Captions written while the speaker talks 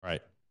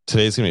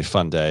Today's gonna be a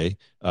fun day.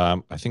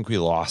 I think we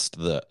lost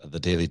the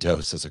Daily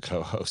Dose as a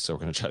co-host, so we're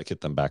gonna try to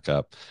get them back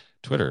up.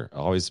 Twitter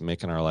always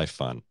making our life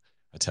fun.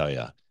 I tell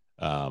you,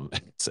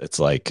 it's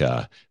like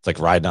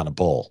riding on a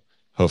bull.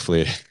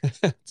 Hopefully,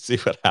 see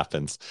what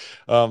happens.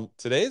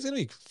 Today is gonna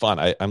be fun.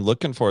 I'm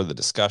looking forward to the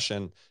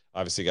discussion.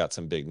 Obviously, got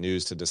some big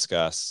news to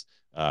discuss.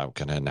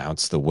 Gonna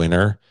announce the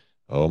winner.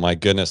 Oh my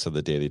goodness, of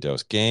the Daily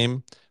Dose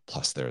game.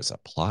 Plus, there's a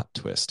plot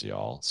twist,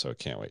 y'all. So I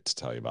can't wait to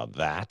tell you about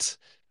that.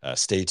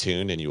 Stay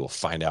tuned and you will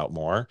find out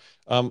more.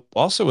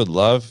 Also, would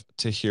love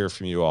to hear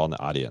from you all in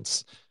the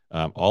audience.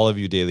 All of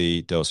you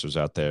daily dosers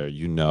out there,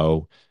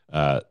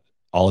 uh,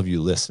 all of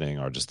you listening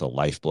are just the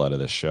lifeblood of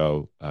the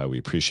show. We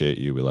appreciate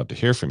you. We love to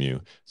hear from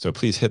you. So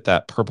please hit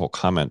that purple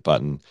comment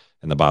button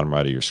in the bottom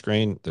right of your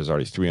screen. There's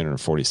already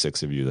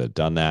 346 of you that have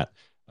done that.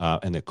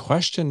 And the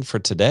question for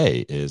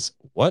today is,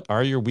 what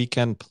are your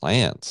weekend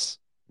plans?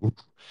 Ooh.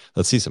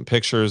 Let's see some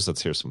pictures.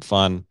 Let's hear some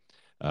fun.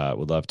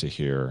 Would love to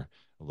hear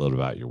a little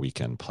about your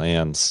weekend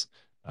plans.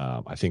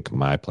 I think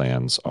my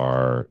plans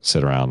are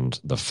sit around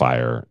the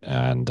fire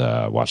and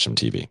watch some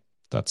TV.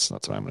 That's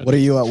what I'm going to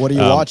do. What are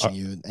you Um, watching?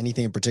 You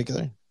anything in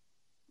particular?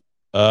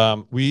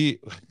 we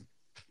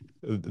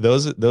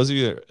those of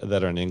you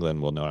that are in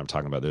England will know what I'm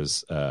talking about.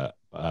 There's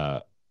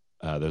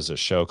a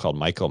show called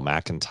Michael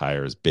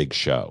McIntyre's Big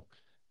Show,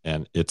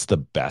 and it's the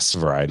best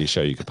variety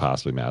show you could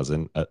possibly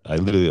imagine. I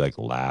literally like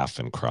laugh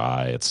and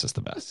cry. It's just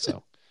the best.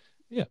 So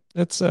yeah,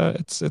 it's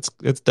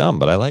dumb,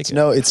 but I like it.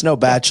 It's no Yeah.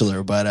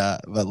 Bachelor,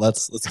 but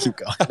let's keep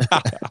going.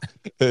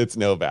 It's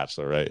no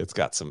Bachelor, right? It's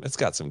got some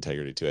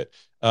integrity to it.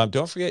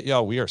 Don't forget,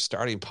 y'all, we are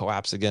starting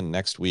POAPs again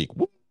next week.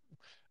 Woo!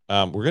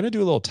 We're going to do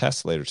a little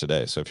test later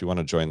today. So if you want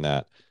to join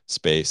that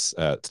space,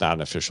 it's not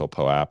an official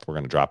POAP. We're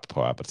going to drop the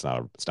POAP. It's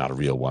not a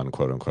real one,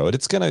 quote unquote.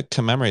 It's going to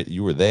commemorate that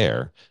you were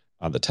there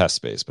on the test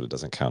space, but it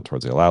doesn't count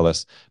towards the allow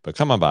list. But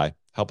come on by,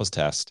 help us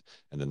test,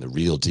 and then the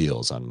real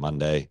deals on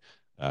Monday.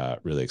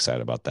 Really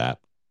excited about that.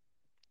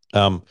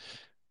 Um,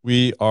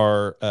 we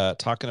are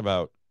talking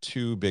about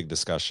two big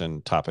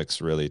discussion topics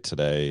really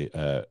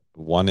today.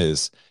 One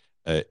is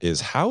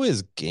how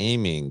is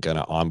gaming going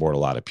to onboard a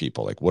lot of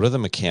people? Like, what are the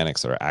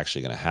mechanics that are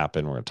actually going to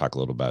happen? We're going to talk a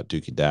little about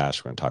Dookie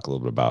Dash. We're going to talk a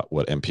little bit about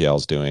what MPL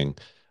is doing,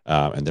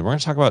 and then we're going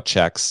to talk about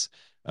checks.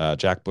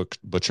 Jack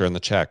Butcher and the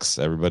checks.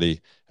 Everybody's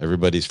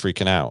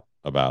freaking out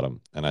about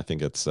them, and I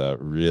think it's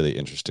really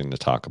interesting to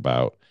talk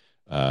about.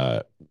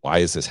 Why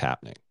is this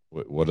happening?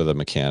 What are the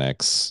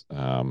mechanics?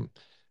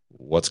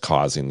 What's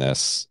causing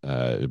this?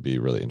 It'd be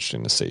really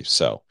interesting to see.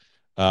 So,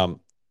 um,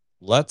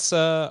 let's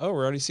we're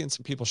already seeing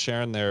some people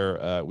sharing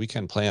their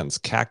weekend plans.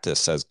 Cactus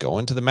says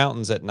going to the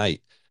mountains at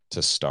night to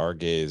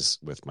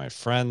stargaze with my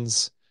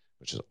friends,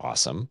 which is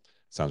awesome.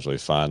 Sounds really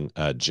fun.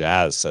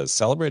 Jazz says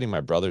celebrating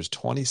my brother's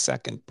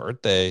 22nd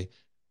birthday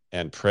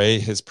and pray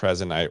his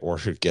present I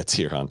ordered gets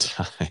here on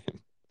time.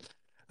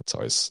 It's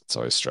always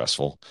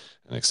stressful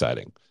and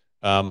exciting.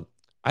 Um,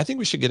 I think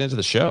we should get into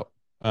the show.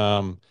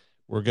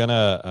 We're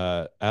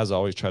gonna, as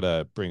always, try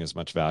to bring as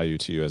much value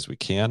to you as we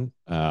can.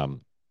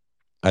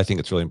 I think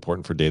it's really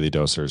important for daily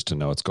dosers to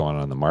know what's going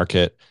on in the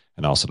market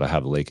and also to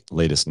have the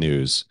latest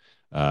news.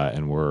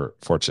 And we're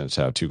fortunate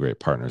to have two great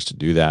partners to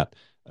do that.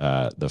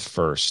 The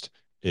first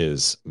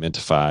is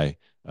Mintify,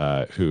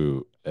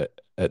 who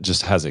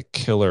just has a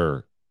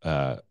killer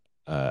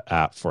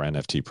app for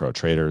NFT pro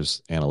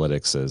traders.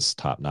 Analytics is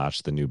top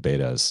notch. The new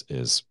beta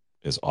is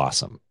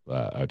awesome.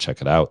 Check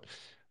it out.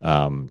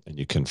 And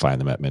you can find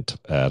them at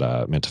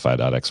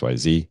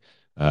mintify.xyz.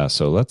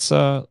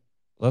 So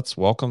let's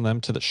welcome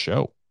them to the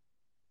show.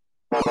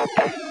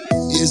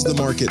 Is the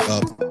market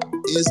up?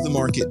 Is the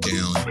market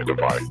down?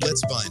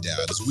 Let's find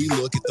out as we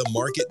look at the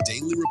Market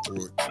Daily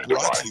Report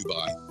brought to you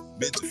by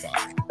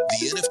Mintify,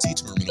 the NFT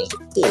terminal for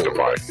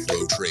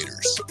pro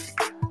traders.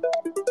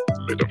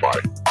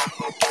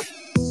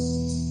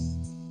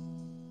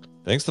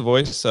 Thanks, The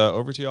Voice.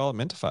 Over to you all at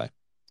Mintify.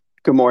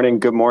 Good morning.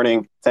 Good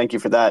morning. Thank you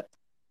for that.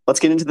 Let's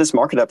get into this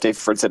market update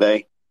for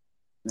today.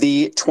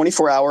 The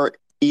 24-hour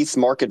ETH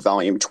market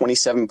volume,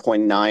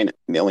 27.9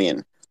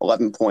 million,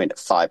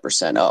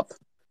 11.5% up.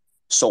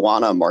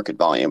 Solana market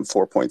volume,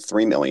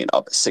 4.3 million,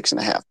 up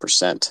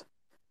 6.5%.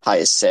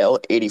 Highest sale,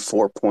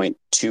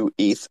 84.2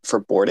 ETH for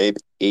Bored Ape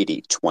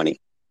 8020. You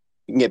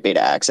can get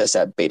beta access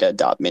at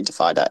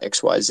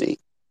beta.mintify.xyz.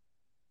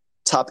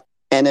 Top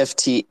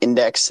NFT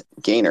index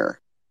gainer,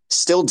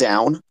 still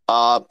down,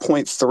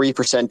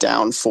 0.3%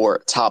 down for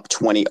top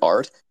 20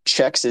 art.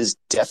 Checks is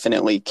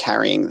definitely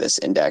carrying this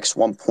index,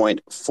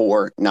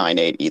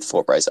 1.498 ETH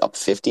floor price, up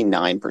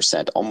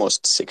 59%,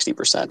 almost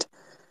 60%.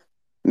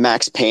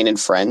 Max Payne and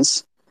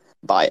Friends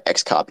by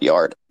XCopy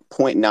Art,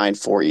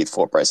 0.94 ETH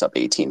floor price, up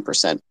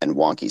 18%, and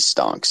Wonky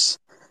Stonks,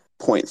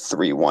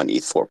 0.31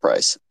 ETH floor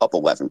price, up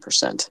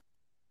 11%.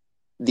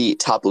 The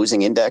top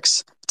losing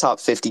index, top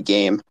 50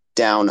 game,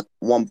 down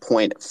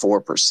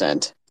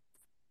 1.4%.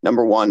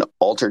 Number one,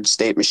 Altered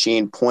State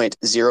Machine,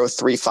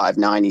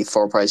 0.0359 ETH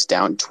floor price,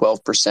 down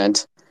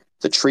 12%.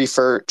 The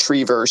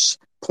Treeverse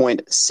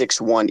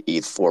 0.61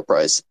 ETH floor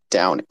price,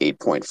 down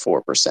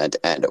 8.4%,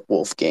 and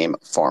Wolfgame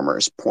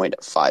Farmers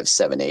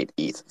 0.578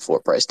 ETH floor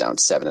price, down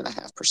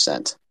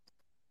 7.5%.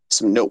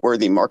 Some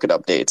noteworthy market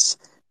updates.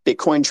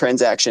 Bitcoin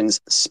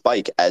transactions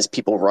spike as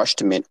people rush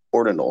to mint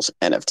ordinals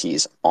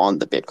NFTs on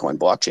the Bitcoin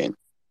blockchain.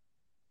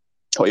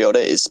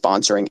 Toyota is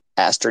sponsoring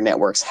Aster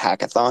Network's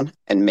hackathon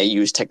and may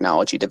use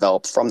technology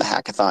developed from the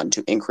hackathon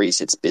to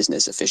increase its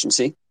business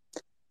efficiency.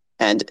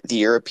 And the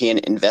European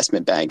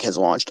Investment Bank has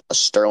launched a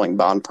sterling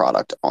bond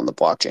product on the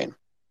blockchain.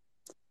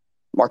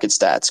 Market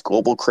stats: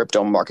 global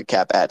crypto market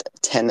cap at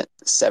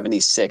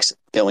 $1076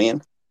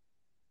 billion.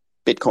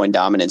 Bitcoin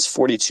dominance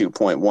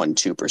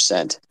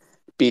 42.12%.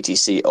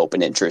 BTC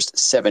open interest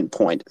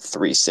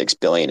 7.36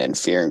 billion, and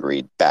fear and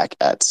greed back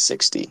at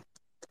 60.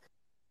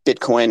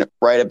 Bitcoin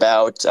right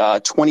about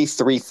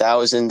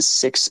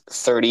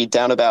 23,630,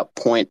 down about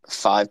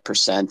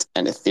 0.5%,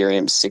 and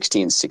Ethereum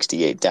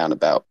 1668, down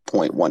about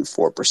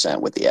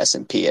 0.14%, with the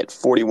S&P at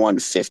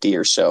 4150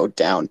 or so,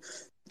 down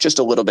just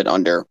a little bit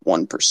under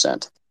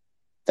 1%.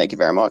 Thank you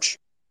very much.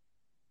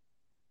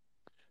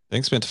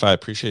 Thanks, Mintify. I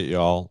appreciate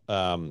y'all.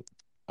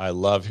 I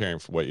love hearing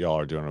what y'all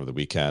are doing over the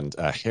weekend.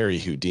 Harry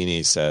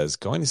Houdini says,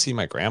 going to see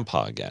my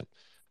grandpa again.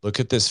 Look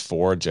at this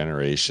 4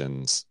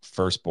 generations,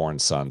 firstborn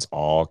sons,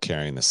 all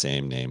carrying the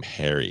same name,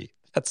 Harry.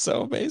 That's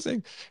so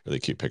amazing. Really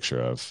cute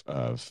picture of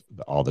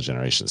all the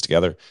generations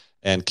together.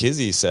 And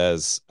Kizzy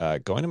says,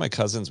 going to my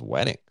cousin's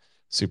wedding.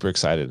 Super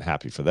excited and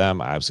happy for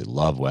them. I absolutely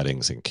love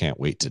weddings and can't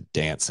wait to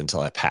dance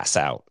until I pass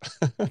out.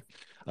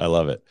 I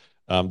love it.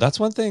 That's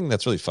one thing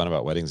that's really fun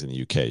about weddings in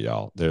the UK,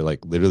 y'all. They're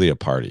like literally a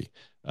party.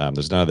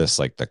 There's none of this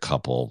like the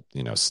couple,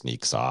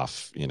 sneaks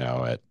off,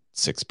 at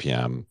 6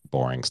 p.m.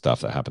 boring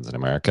stuff that happens in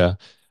America.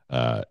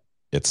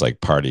 It's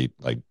like party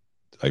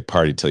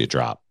till you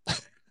drop.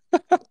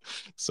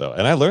 So,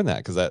 and I learned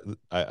that because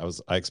I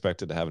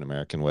expected to have an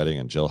American wedding,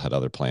 and Jill had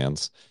other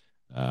plans.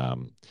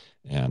 And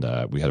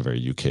we had a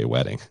very UK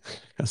wedding.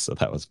 So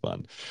that was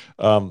fun.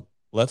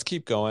 Let's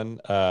keep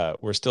going.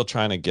 We're still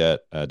trying to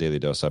get a Daily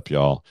Dose up,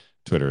 y'all.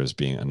 Twitter is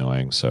being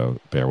annoying, so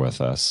bear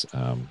with us.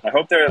 I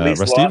hope they're at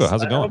least Restivo, lost.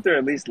 how's it going? I hope they're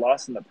at least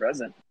lost in the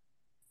present.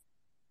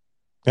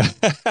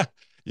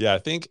 Yeah, I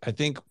think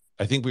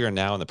we are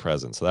now in the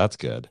present, so that's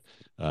good.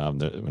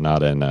 We're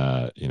not in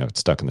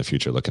stuck in the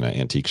future looking at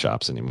antique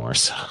shops anymore,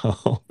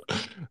 so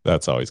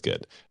that's always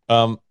good.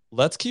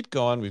 Let's keep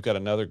going. We've got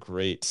another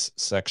great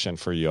section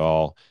for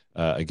y'all.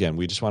 Again,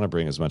 we just want to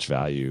bring as much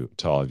value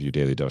to all of you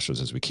daily dosers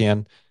as we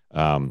can.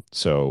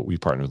 So we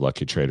partnered with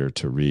Lucky Trader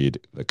to read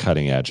the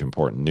cutting edge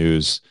important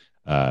news.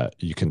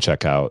 You can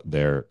check out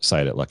their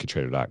site at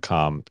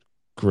luckytrader.com.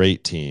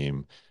 Great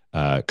team,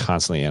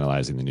 constantly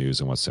analyzing the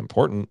news and what's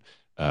important.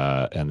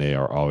 And they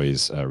are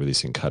always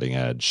releasing cutting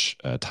edge,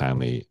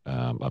 timely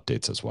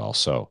updates as well.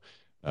 So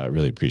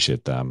really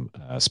appreciate them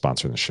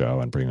sponsoring the show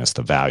and bringing us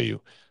the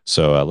value.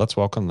 So let's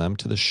welcome them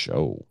to the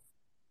show.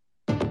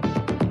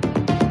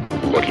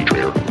 Lucky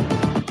Trader.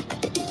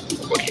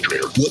 Lucky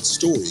Trader. What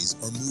stories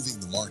are moving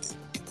the market?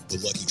 The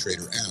Lucky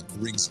Trader app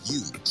brings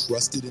you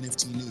trusted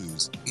NFT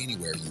news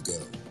anywhere you go.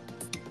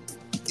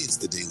 It's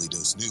the Daily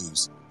Dose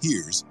News.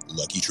 Here's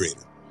Lucky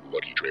Trader.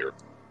 Lucky Trader.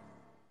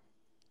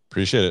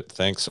 Appreciate it.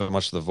 Thanks so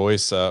much for the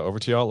voice. Over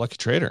to y'all, Lucky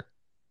Trader.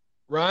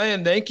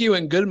 Ryan, thank you,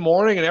 and good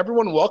morning, and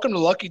everyone. Welcome to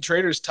Lucky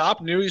Trader's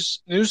top news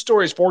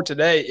stories for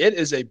today. It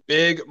is a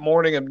big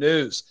morning of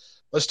news.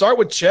 Let's start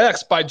with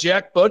checks by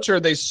Jack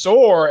Butcher. They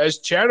soar as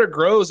chatter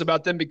grows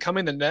about them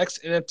becoming the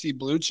next NFT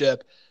blue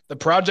chip. The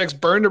project's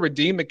burn to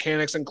redeem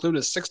mechanics include a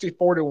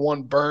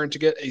 64-1 burn to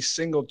get a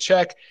single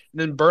check, and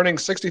then burning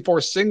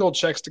 64 single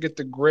checks to get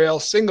the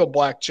Grail single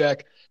black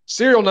check.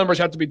 Serial numbers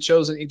have to be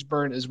chosen each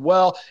burn as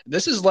well.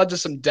 This has led to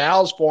some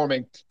DAOs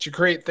forming to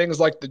create things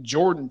like the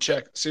Jordan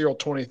check, serial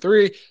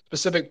 23,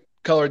 specific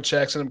colored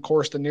checks, and of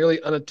course the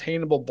nearly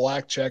unattainable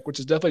black check, which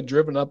has definitely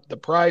driven up the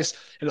price.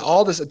 And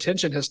all this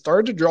attention has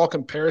started to draw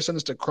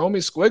comparisons to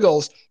Chromie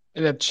squiggles,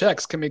 and if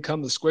checks can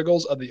become the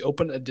squiggles of the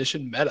open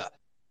edition meta.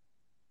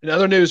 In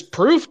other news,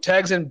 Proof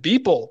tags in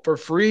Beeple for a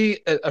free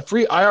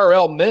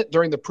IRL mint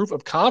during the Proof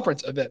of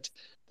Conference event.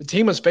 The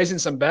team was facing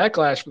some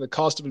backlash for the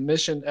cost of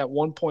admission at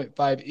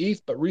 1.5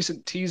 ETH, but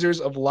recent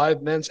teasers of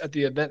live mints at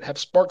the event have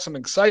sparked some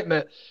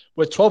excitement.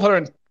 With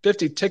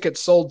 1,250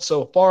 tickets sold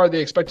so far, the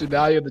expected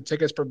value of the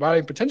tickets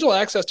providing potential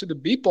access to the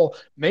Beeple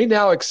may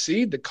now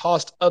exceed the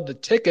cost of the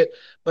ticket,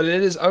 but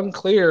it is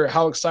unclear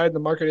how excited the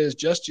market is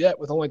just yet,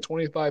 with only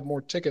 25 more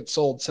tickets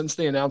sold since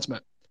the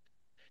announcement.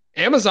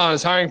 Amazon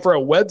is hiring for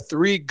a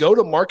Web3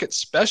 go-to-market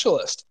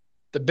specialist.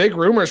 The big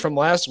rumors from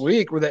last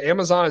week were that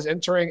Amazon is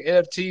entering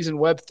NFTs in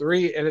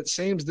Web3, and it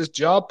seems this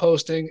job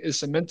posting is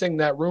cementing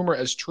that rumor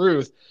as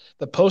truth.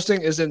 The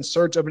posting is in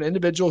search of an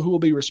individual who will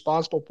be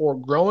responsible for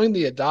growing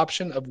the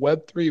adoption of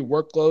Web3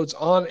 workloads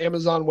on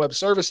Amazon Web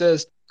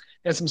Services,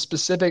 and some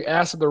specific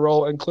asks of the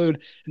role include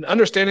an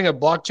understanding of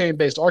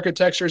blockchain-based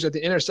architectures at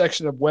the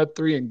intersection of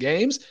Web3 and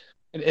games,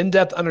 an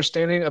in-depth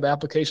understanding of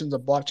applications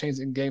of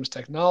blockchains in games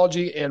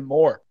technology, and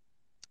more.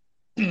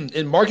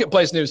 In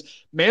marketplace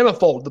news,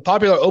 Manifold, the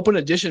popular open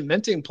edition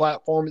minting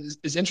platform,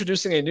 is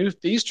introducing a new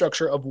fee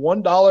structure of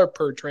 $1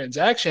 per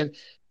transaction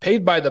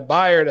paid by the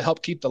buyer to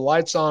help keep the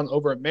lights on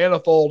over at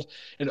Manifold.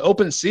 And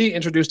OpenSea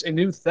introduced a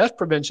new theft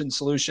prevention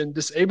solution,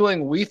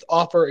 disabling WETH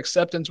offer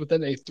acceptance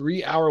within a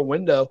 3-hour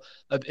window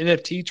of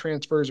NFT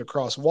transfers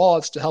across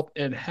wallets to help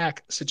in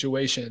hack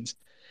situations.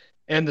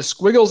 And the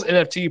Squiggles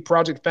NFT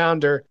project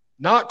founder,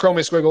 not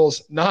Chromie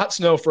Squiggles, not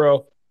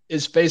Snowfro,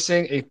 is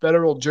facing a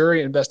federal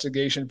jury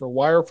investigation for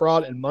wire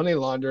fraud and money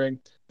laundering.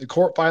 The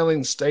court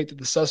filings state that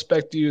the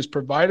suspect used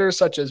providers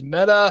such as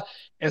Meta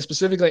and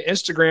specifically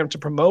Instagram to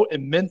promote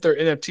and mint their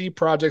NFT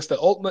projects that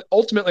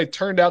ultimately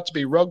turned out to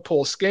be rug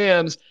pull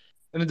scams.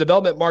 And the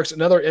development marks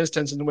another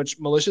instance in which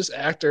malicious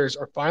actors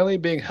are finally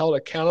being held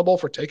accountable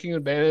for taking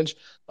advantage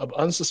of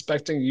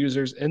unsuspecting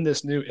users in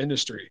this new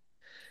industry.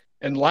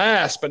 And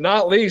last but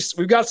not least,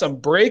 we've got some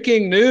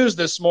breaking news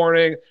this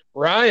morning.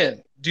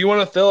 Ryan, do you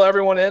want to fill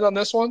everyone in on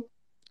this one?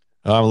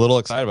 I'm a little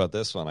excited about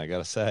this one, I got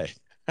to say.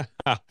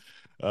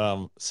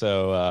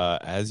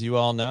 As you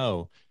all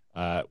know,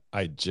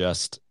 I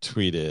just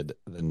tweeted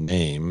the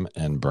name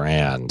and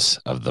brand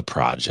of the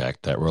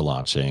project that we're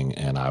launching,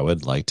 and I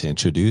would like to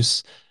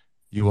introduce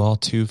you all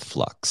to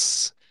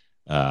Flux.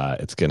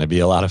 It's going to be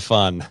a lot of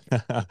fun.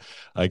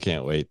 I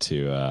can't wait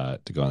to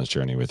go on this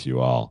journey with you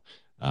all.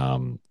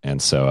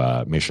 Make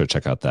sure to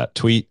check out that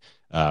tweet.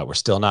 We're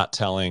still not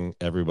telling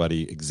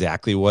everybody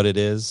exactly what it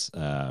is,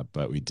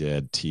 but we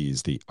did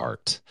tease the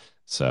art.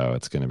 So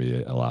it's going to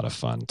be a lot of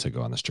fun to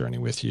go on this journey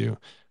with you.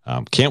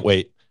 Can't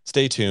wait.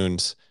 Stay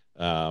tuned.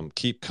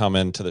 Keep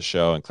coming to the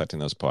show and collecting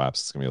those POAPs.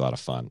 It's going to be a lot of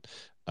fun.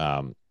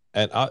 On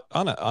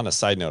a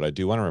side note, I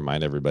do want to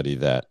remind everybody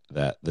that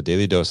the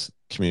Daily Dose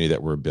community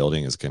that we're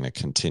building is going to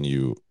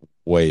continue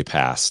way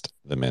past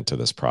the mint of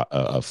this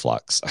of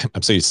Flux.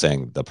 I'm so used to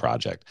saying the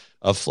project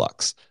of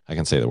Flux. I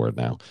can say the word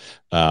now.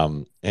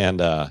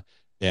 And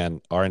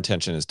our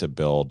intention is to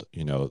build,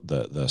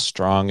 the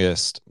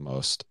strongest,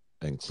 most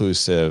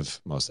inclusive,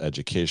 most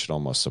educational,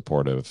 most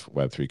supportive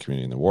Web3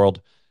 community in the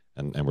world.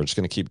 And we're just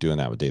going to keep doing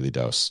that with Daily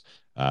Dose.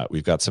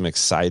 We've got some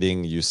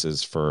exciting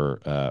uses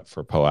for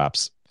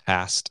POAPs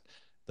past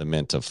the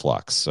mint of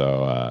Flux.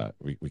 So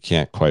we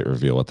can't quite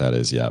reveal what that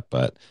is yet,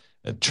 but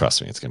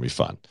trust me, it's going to be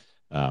fun.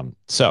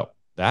 So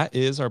that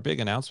is our big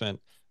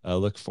announcement.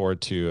 Look forward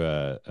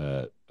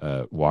to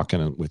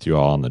walking with you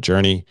all on the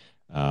journey.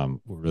 We're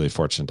really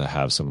fortunate to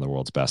have some of the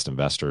world's best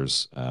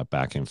investors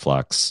back in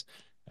Flux,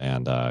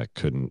 and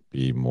couldn't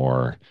be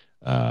more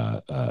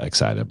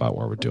excited about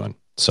what we're doing.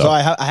 So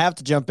I have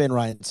to jump in,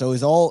 Ryan. So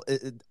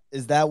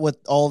is that what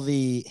all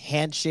the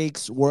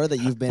handshakes were that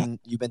you've been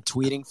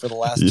tweeting for the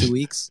last 2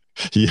 weeks?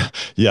 Yeah.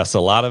 Yes. A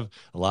lot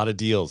of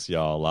deals,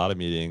 y'all, a lot of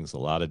meetings, a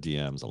lot of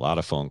DMs, a lot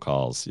of phone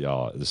calls,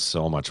 y'all. There's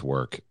so much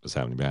work was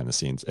happening behind the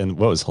scenes. And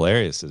what was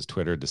hilarious is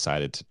Twitter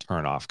decided to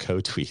turn off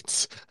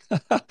co-tweets.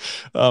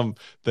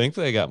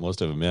 Thankfully I got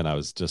most of them in. I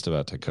was just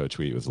about to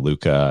co-tweet with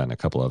Luca and a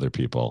couple other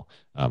people.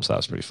 So that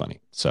was pretty funny.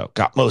 So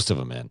got most of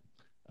them in.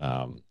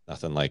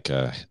 Nothing like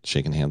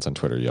shaking hands on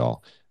Twitter,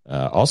 y'all.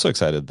 Also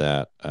excited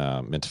that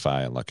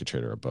Mintify and Lucky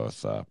Trader are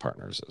both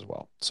partners as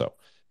well. So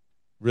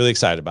really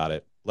excited about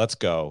it. Let's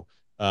go.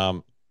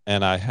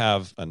 And I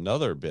have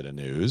another bit of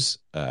news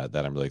that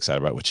I'm really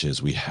excited about, which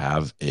is we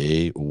have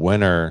a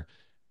winner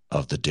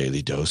of the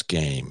Daily Dose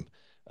game.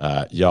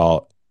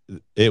 Y'all,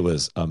 it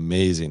was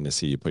amazing to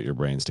see you put your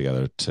brains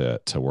together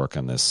to work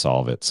on this,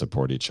 solve it,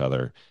 support each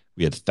other.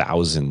 We had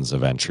thousands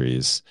of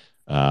entries,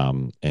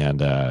 and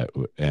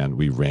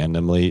we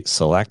randomly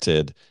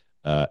selected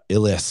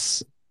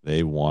Illis.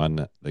 They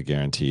won the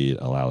guaranteed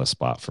allow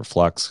spot for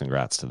Flux.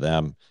 Congrats to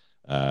them.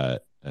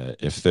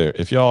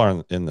 If y'all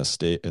are in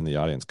the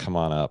audience, come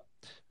on up.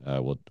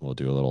 We'll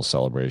do a little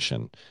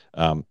celebration.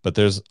 But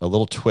there's a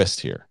little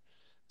twist here.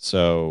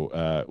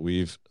 So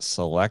we've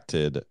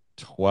selected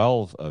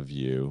 12 of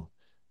you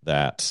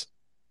that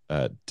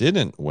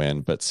didn't win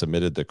but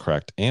submitted the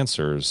correct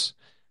answers,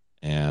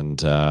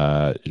 and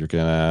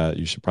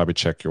you should probably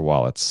check your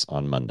wallets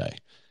on Monday.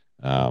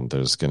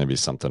 There's going to be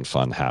something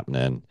fun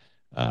happening.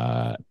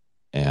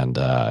 And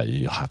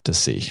you'll have to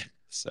see.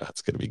 So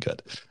it's going to be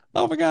good.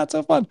 Oh my God,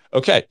 so fun.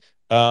 Okay.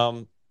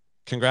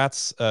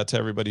 Congrats to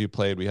everybody who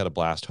played. We had a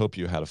blast. Hope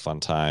you had a fun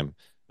time.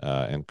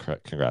 And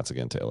congrats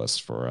again to Illis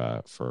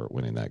for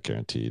winning that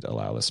guaranteed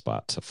allow list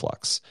spot to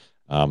Flux.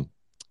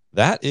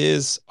 That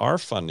is our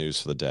fun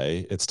news for the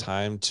day. It's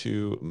time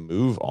to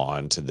move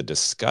on to the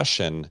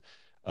discussion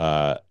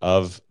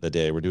of the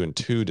day. We're doing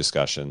 2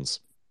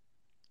 discussions,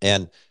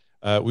 and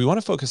we want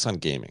to focus on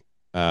gaming.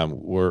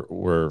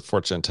 We're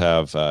fortunate to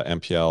have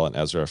MPL and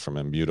Ezra from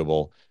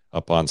Immutable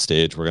up on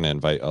stage. We're going to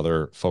invite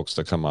other folks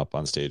to come up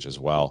on stage as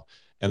well.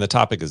 And the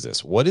topic is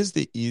this: what is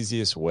the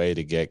easiest way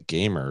to get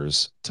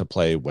gamers to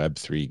play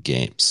Web3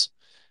 games?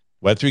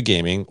 Web3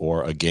 gaming,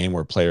 or a game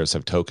where players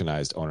have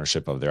tokenized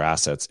ownership of their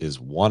assets, is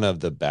one of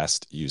the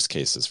best use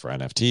cases for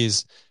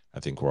NFTs. I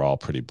think we're all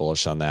pretty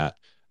bullish on that.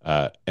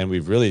 And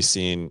we've really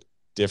seen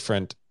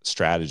different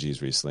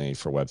strategies recently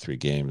for Web3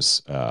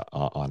 games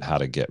on how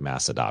to get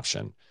mass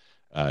adoption.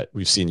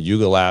 We've seen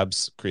Yuga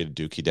Labs create a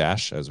Dookie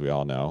Dash, as we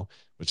all know,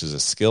 which is a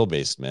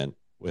skill-based mint,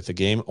 with the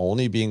game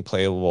only being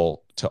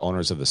playable to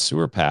owners of the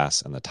sewer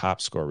pass and the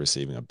top score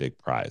receiving a big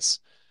prize.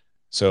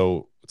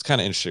 So it's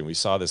kind of interesting. We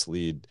saw this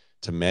lead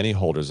to many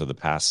holders of the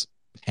pass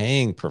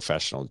paying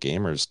professional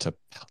gamers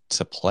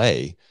to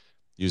play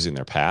using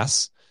their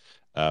pass.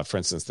 For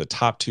instance, the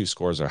top 2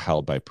 scores are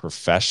held by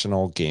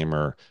professional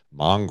gamer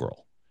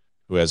Mongrel,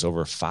 who has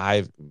over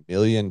 5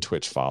 million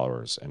Twitch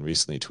followers and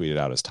recently tweeted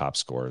out his top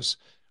scores.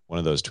 One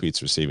of those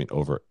tweets receiving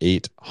over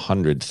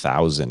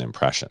 800,000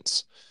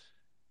 impressions.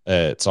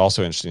 It's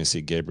also interesting to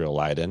see Gabriel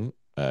Leiden,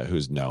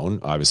 who's known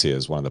obviously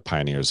as one of the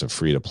pioneers of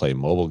free-to-play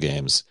mobile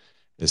games,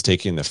 is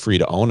taking the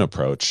free-to-own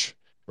approach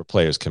where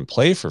players can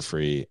play for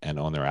free and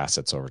own their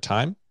assets over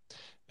time.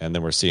 And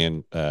then we're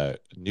seeing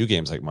new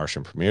games like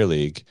Martian Premier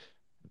League.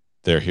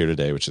 They're here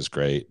today, which is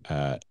great.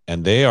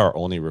 And they are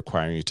only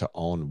requiring you to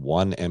own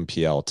 1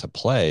 MPL to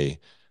play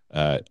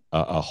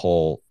a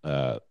whole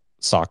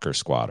soccer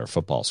squad or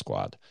football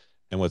squad.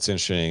 And what's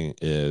interesting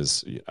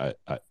is,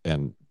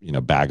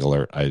 bag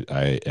alert,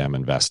 I am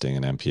investing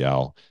in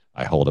MPL.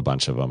 I hold a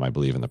bunch of them. I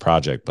believe in the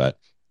project, but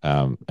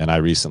and I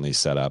recently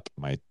set up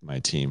my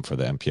team for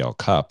the MPL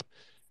Cup.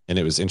 And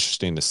it was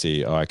interesting to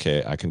see,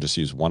 okay, I can just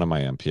use one of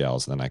my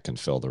MPLs, and then I can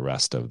fill the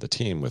rest of the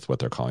team with what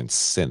they're calling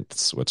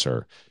synths, which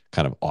are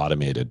kind of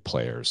automated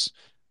players,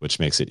 which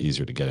makes it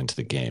easier to get into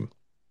the game.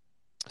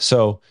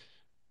 So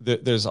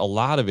there's a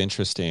lot of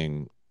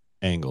interesting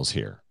angles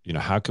here.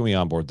 How can we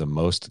onboard the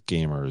most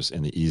gamers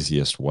in the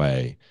easiest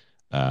way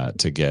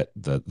to get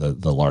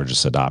the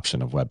largest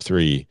adoption of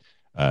Web3?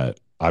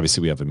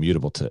 Obviously, we have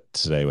Immutable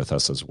today with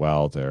us as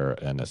well. They're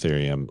an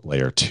Ethereum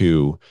layer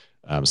 2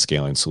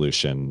 scaling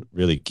solution,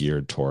 really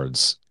geared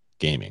towards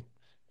gaming,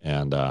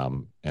 and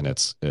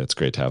it's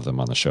great to have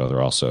them on the show.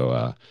 They're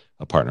also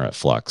a partner at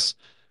Flux.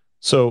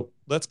 So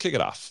let's kick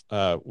it off.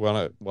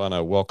 Want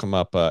to welcome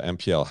up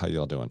MPL. How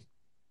y'all doing?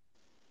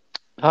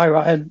 Hi,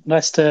 Ryan.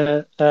 Nice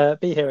to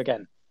be here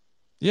again.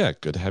 Yeah,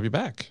 good to have you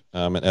back.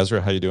 And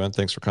Ezra, how you doing?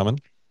 Thanks for coming.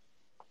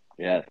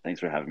 Yeah,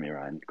 thanks for having me,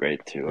 Ryan.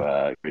 Great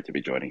to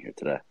be joining here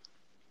today.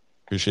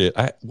 Appreciate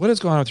it. What is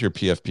going on with your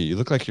PFP? You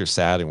look like you're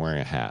sad and wearing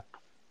a hat.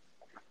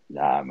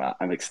 Nah,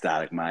 I'm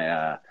ecstatic.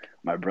 My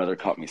brother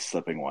caught me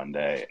slipping one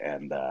day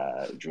and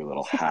drew a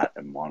little hat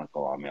and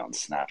monocle on me on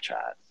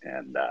Snapchat,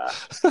 and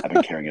I've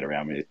been carrying it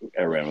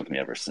around with me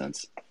ever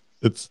since.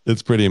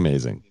 It's pretty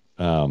amazing.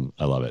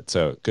 I love it.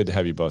 So good to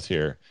have you both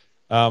here.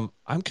 I'm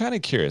kind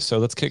of curious. So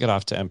let's kick it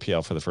off to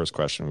MPL for the first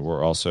question.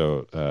 We're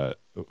also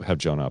have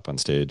Jonah up on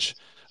stage,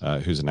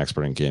 who's an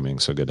expert in gaming.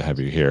 So good to have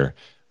you here.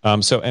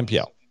 So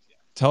MPL,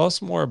 tell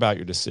us more about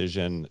your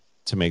decision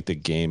to make the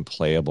game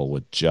playable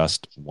with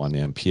just one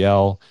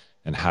MPL,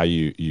 and how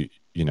you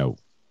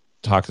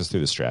talk us through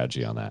the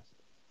strategy on that.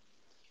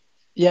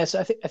 Yes,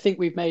 I think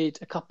we've made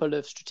a couple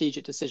of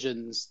strategic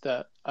decisions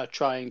that are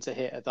trying to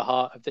hit at the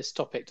heart of this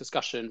topic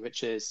discussion,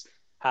 which is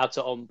how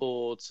to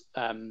onboard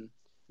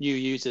new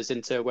users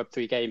into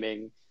Web3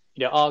 gaming.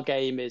 Our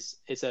game is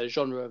a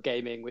genre of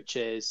gaming which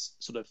is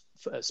sort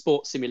of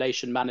sports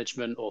simulation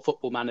management or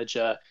football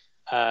manager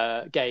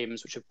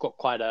games, which have got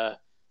quite a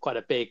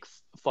big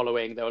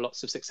following. There are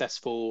lots of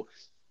successful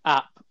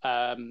app,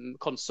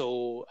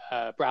 console,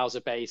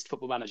 browser-based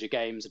football manager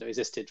games that have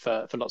existed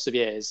for lots of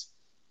years.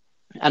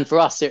 And for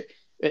us,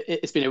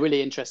 it's been a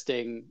really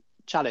interesting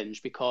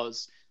challenge,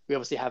 because we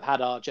obviously have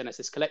had our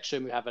Genesis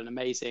collection. We have an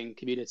amazing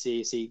community.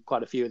 You see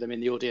quite a few of them in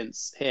the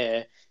audience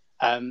here,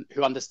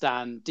 who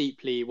understand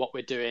deeply what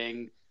we're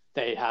doing.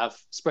 They have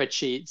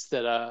spreadsheets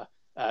that are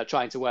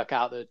trying to work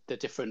out the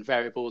different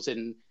variables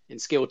in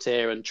skill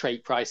tier and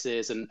trait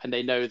prices, and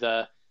they know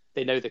the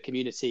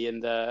community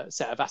and the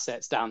set of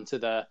assets down to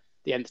the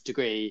nth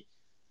degree.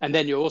 And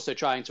then you're also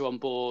trying to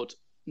onboard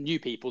new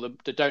people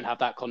that don't have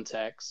that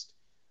context.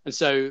 And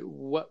so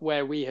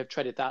where we have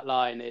treaded that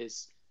line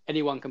is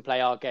anyone can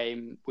play our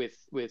game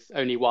with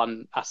only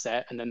one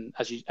asset, and then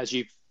as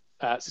you've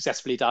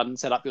successfully done,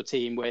 set up your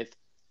team with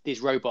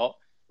these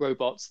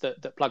robots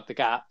that plug the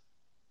gap.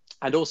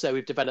 And also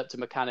we've developed a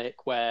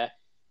mechanic where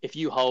if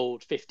you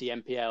hold 50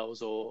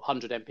 MPLs or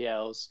 100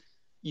 MPLs,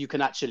 you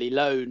can actually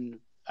loan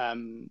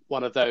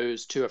one of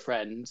those to a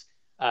friend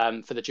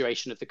for the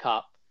duration of the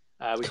cup.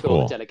 We've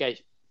built a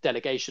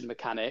delegation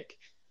mechanic.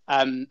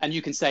 And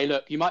you can say,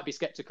 look, you might be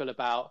skeptical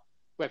about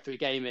Web3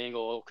 gaming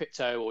or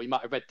crypto, or you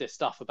might have read this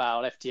stuff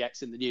about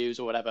FTX in the news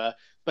or whatever,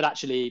 but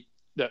actually,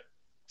 look,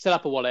 set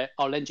up a wallet,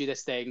 I'll lend you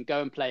this thing,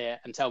 go and play it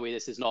and tell me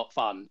this is not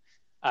fun.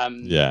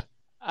 And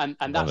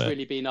that's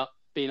really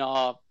been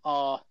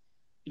our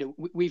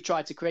we've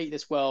tried to create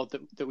this world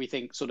that we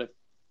think sort of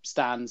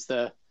stands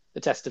the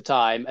test of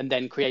time, and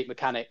then create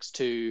mechanics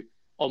to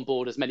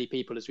onboard as many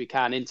people as we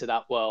can into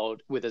that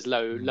world with as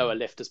lower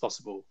lift as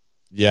possible.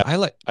 Yeah,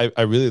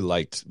 I really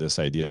liked this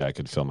idea. I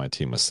could fill my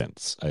team with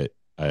synths.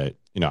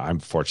 I'm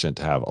fortunate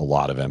to have a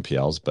lot of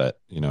MPLs, but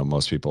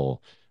most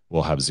people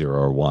will have 0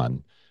 or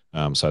 1.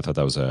 So I thought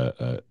that was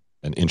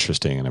an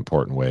interesting and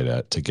important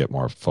way to get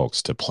more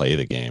folks to play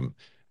the game.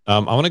 I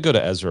want to go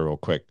to Ezra real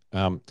quick.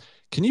 Can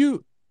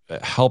you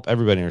help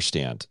everybody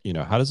understand,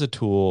 how does a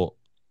tool,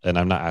 and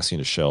I'm not asking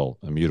you to shill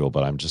Immutable,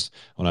 but I want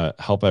to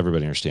help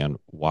everybody understand,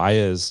 why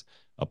is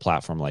a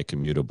platform like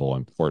Immutable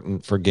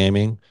important for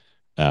gaming,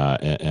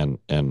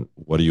 and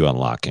what are you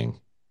unlocking?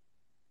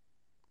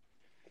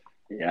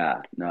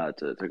 Yeah, no,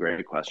 it's a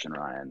great question,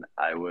 Ryan.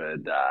 I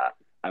would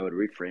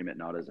reframe it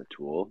not as a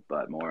tool,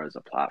 but more as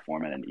a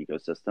platform and an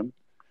ecosystem.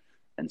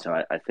 And so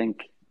I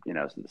think,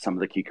 some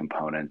of the key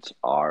components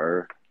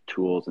are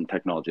tools and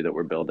technology that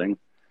we're building.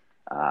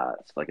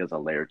 It's like as a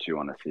layer two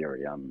on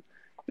Ethereum,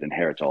 it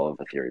inherits all of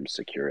Ethereum's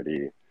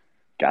security,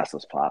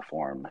 gasless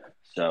platform.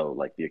 So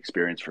like the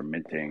experience for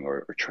minting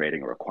or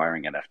trading or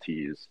acquiring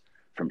NFTs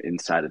from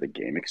inside of the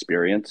game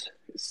experience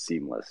is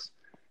seamless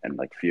and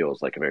like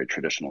feels like a very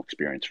traditional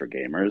experience for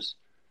gamers.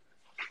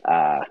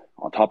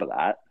 On top of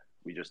that,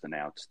 we just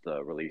announced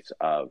the release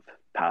of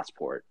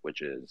Passport,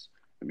 which is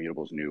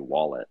Immutable's new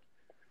wallet.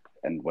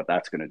 And what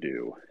that's going to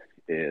do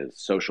is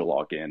social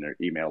login or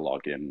email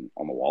login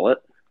on the wallet,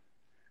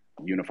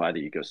 unify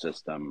the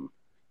ecosystem,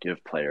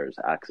 give players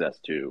access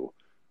to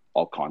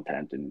all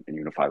content, and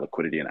unify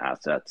liquidity and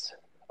assets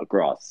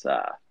across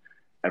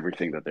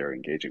everything that they're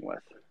engaging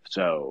with.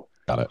 So,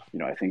 Got it.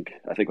 I think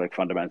like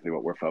fundamentally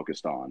what we're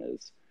focused on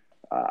is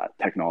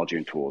technology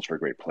and tools for a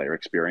great player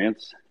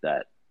experience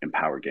that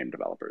empower game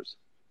developers,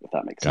 if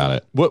that makes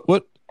Got sense.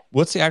 it.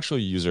 What's the actual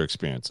user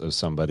experience of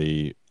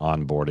somebody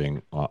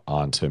onboarding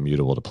onto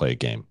Immutable to play a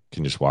game?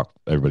 Can you just walk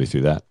everybody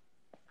through that?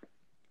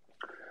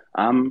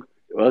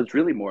 Well, it's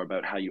really more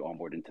about how you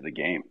onboard into the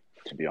game,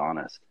 to be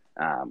honest.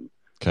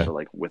 Okay. So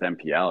like with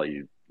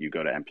MPL, you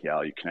go to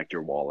MPL, you connect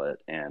your wallet,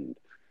 and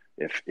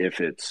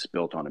if it's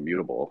built on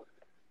Immutable,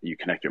 you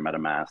connect your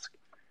MetaMask,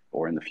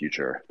 or in the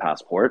future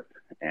Passport,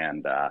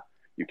 and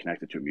you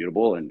connect it to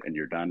Immutable, and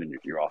you're done, and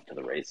you're off to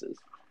the races.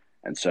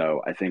 And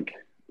so I think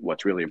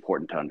what's really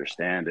important to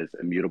understand is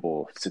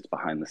Immutable sits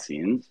behind the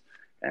scenes,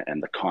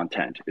 and the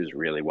content is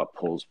really what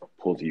pulls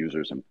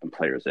users and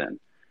players in.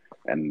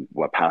 And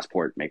what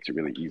Passport makes it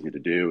really easy to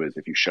do is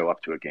if you show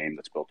up to a game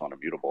that's built on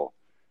Immutable,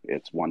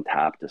 it's one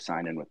tap to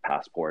sign in with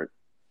Passport,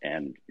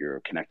 and you're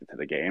connected to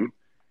the game.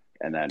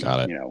 And then,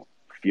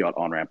 fiat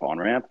on-ramp,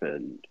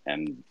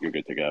 and you're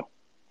good to go.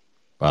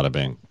 Bada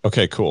bing.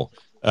 Okay, cool.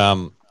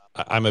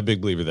 I'm a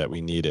big believer that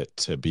we need it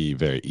to be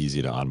very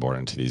easy to onboard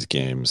into these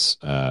games,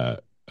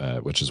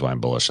 which is why I'm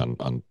bullish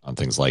on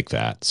things like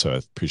that. So I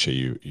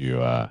appreciate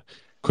you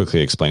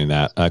quickly explaining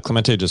that.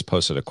 Clemente just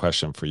posted a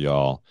question for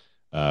y'all.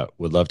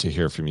 Would love to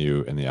hear from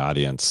you in the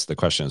audience. The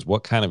question is,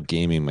 what kind of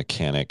gaming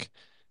mechanic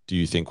do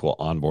you think will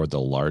onboard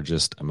the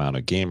largest amount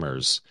of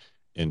gamers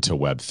into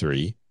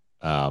Web3?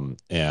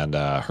 And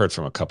heard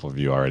from a couple of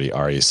you already.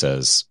 Ari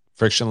says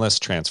frictionless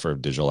transfer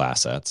of digital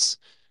assets.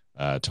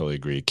 Totally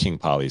agree. King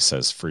Polly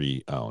says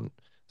free own.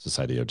 It's this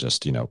idea of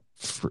just,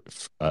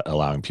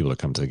 allowing people to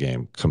come to the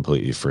game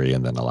completely free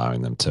and then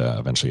allowing them to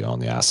eventually own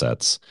the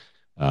assets.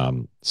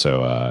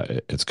 So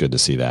it's good to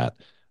see that.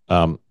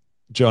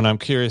 Joan, I'm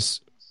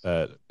curious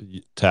to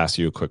ask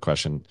you a quick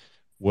question.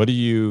 What do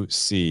you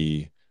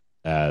see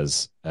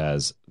as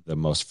the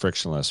most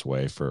frictionless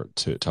way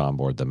to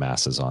onboard the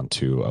masses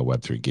onto a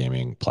Web3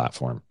 gaming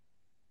platform?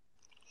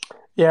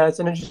 Yeah, it's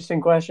an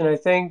interesting question. I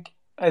think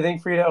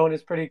free to own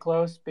is pretty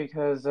close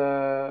because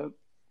I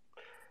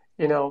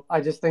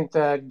just think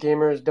that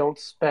gamers don't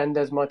spend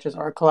as much as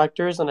art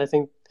collectors, and I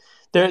think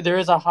there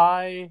is a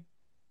high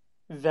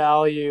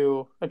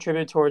value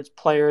attributed towards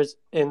players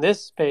in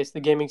this space, the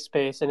gaming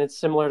space, and it's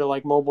similar to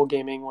like mobile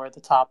gaming where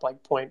the top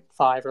like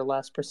 0.5 or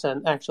less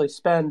percent actually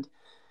spend.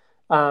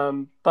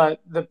 But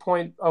the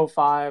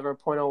 0.05 or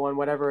 0.01,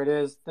 whatever it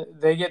is,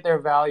 they get their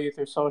value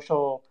through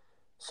social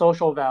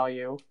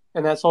value,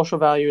 and that social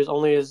value is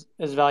only as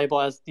valuable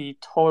as the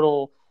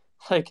total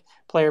like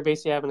player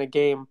base you have in a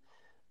game.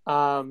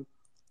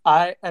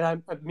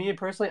 Me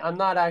personally, I'm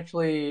not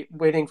actually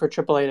waiting for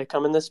AAA to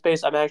come in this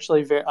space.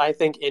 I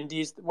think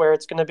indies where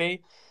it's going to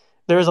be.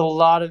 There's a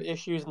lot of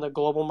issues in the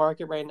global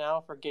market right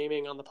now for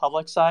gaming on the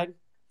public side.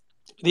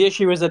 The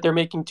issue is that they're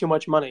making too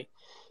much money.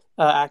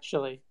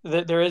 Actually,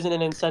 there isn't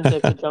an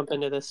incentive to jump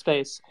into this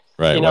space.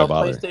 Right. Why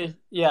bother?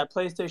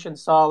 PlayStation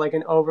saw like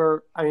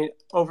over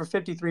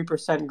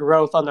 53%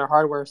 growth on their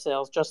hardware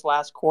sales just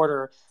last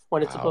quarter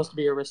when it's supposed to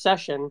be a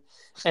recession.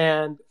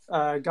 And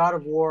God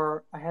of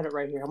War, I had it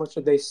right here. How much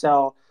did they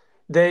sell?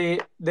 They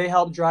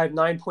helped drive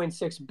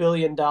 $9.6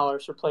 billion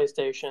for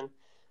PlayStation.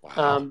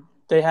 Wow.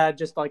 They had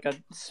just like a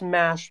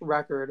smash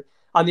record.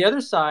 On the other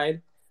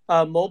side,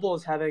 mobile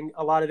is having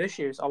a lot of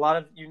issues.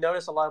 You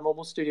notice a lot of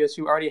mobile studios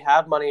who already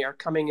have money are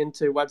coming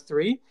into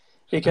Web3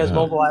 because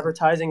mobile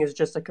advertising is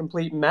just a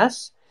complete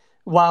mess,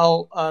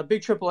 while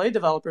big AAA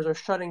developers are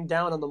shutting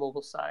down on the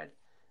mobile side.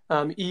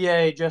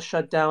 EA just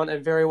shut down a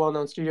very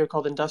well-known studio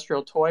called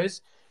Industrial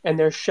Toys, and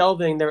they're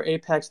shelving their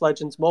Apex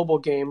Legends mobile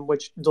game,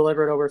 which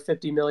delivered over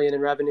 50 million in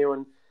revenue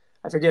and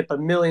I forget, but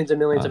millions and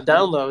millions of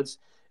downloads.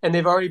 And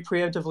they've already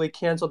preemptively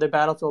canceled their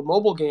Battlefield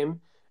mobile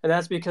game. And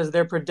that's because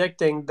they're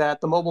predicting that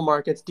the mobile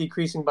market's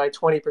decreasing by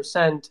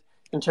 20%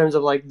 in terms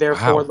of like their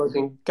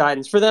forward-looking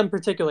guidance. For them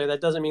particularly,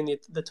 that doesn't mean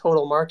the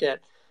total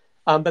market.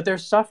 But they're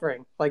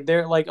suffering. Like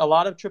they're like a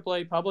lot of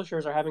AAA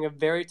publishers are having a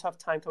very tough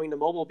time coming to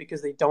mobile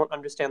because they don't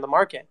understand the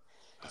market.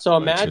 So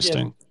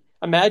imagine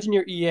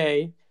you're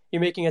EA,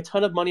 you're making a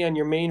ton of money on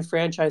your main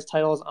franchise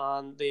titles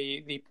on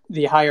the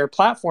higher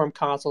platform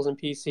consoles and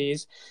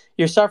PCs.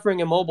 You're suffering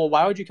in mobile.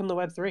 Why would you come to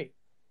Web3?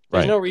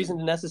 There's no reason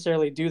to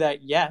necessarily do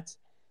that yet.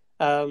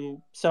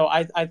 So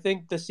I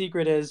think the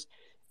secret is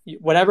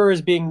whatever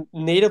is being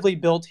natively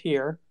built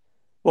here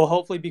will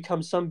hopefully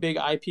become some big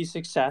IP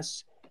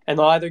success, and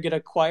they'll either get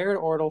acquired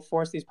or it'll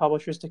force these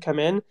publishers to come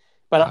in.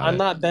 But I'm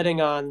not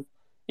betting on,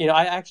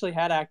 I actually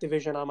had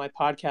Activision on my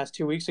podcast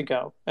 2 weeks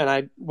ago,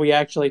 and we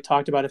actually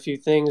talked about a few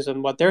things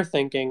and what they're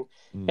thinking,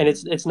 and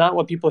it's not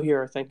what people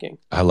here are thinking.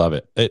 I love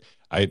it.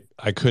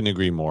 I couldn't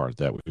agree more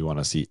that we want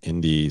to see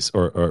indies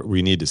or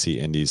we need to see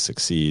indies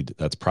succeed.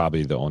 That's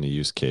probably the only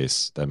use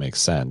case that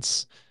makes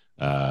sense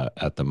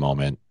at the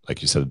moment.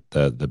 Like you said,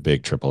 the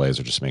big AAAs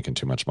are just making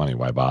too much money.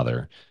 Why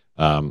bother?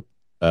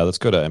 Let's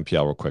go to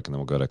MPL real quick, and then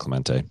we'll go to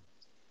Clemente.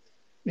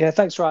 Yeah,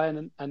 thanks,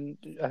 Ryan. And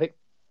I think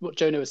what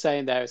Jonah was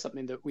saying there is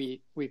something that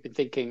we've been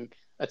thinking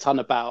a ton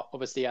about,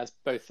 obviously, as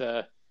both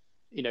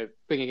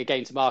bringing a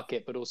game to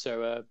market, but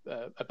also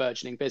a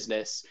burgeoning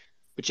business,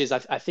 which is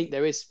I think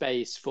there is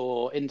space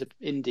for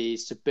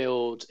indies to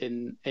build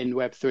in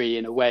Web3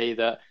 in a way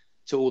that,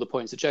 to all the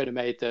points that Jonah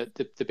made, that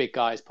the big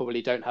guys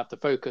probably don't have the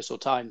focus or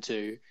time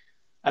to.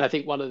 And I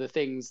think one of the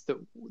things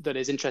that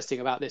is interesting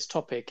about this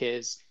topic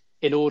is,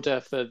 in order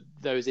for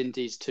those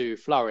indies to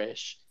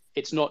flourish,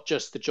 it's not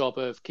just the job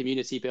of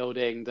community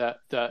building that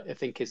I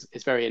think is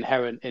very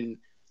inherent in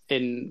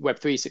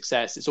Web3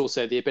 success. It's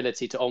also the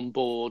ability to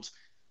onboard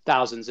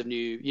thousands of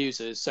new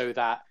users so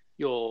that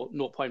your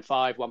 0.5,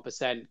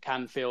 1%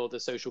 can feel the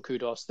social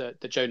kudos that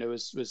Jonah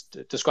was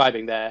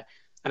describing there.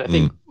 And I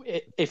think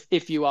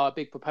if you are a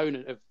big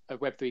proponent of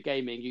Web3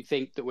 gaming, you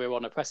think that we're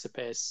on a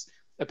precipice,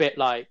 a bit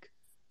like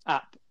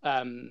app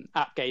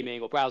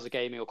gaming or browser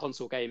gaming or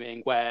console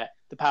gaming, where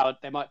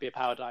there might be a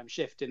paradigm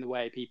shift in the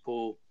way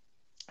people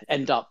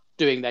end up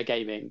doing their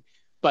gaming.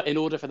 But in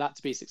order for that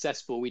to be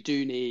successful, we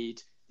do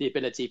need the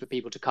ability for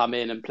people to come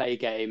in and play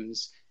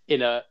games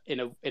in a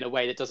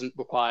way that doesn't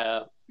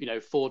require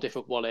 4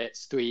 different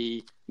wallets,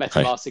 3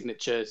 MetaMask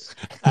signatures,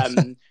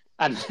 and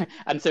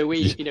so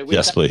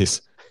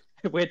please.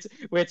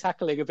 We're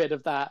tackling a bit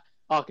of that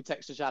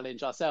architecture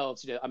challenge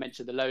ourselves. I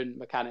mentioned the loan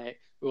mechanic.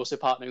 We're also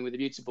partnering with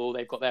Immutable.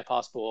 They've got their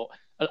passport.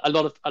 A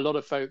lot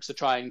of folks are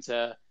trying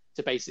to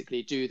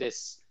basically do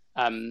this,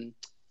 to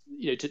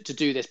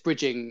do this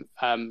bridging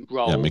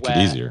role. Yeah, make it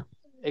easier.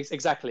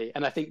 Exactly.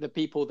 And I think the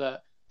people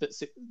that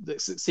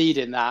succeed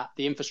in that,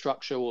 the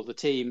infrastructure or the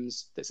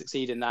teams that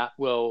succeed in that,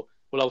 will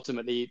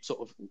ultimately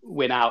sort of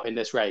win out in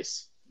this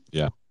race.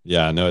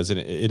 Yeah, no,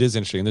 it is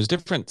interesting. There's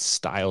different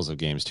styles of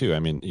games too. I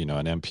mean,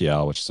 an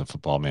MPL, which is a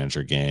football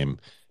manager game,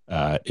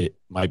 it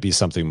might be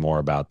something more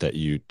about that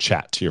you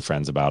chat to your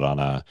friends about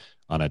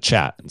on a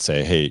chat and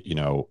say, hey,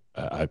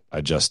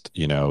 I just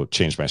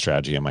changed my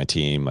strategy on my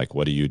team. Like,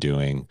 what are you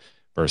doing?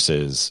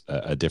 Versus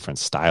a different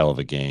style of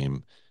a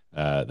game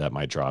that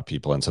might draw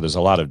people in. So there's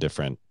a lot of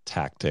different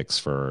tactics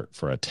for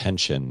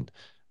attention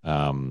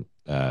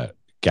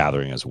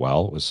gathering as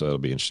well. So it'll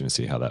be interesting to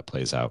see how that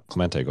plays out.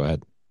 Clemente, go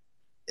ahead.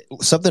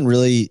 Something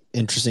really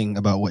interesting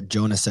about what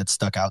Jonah said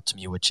stuck out to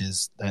me, which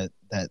is that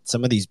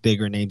some of these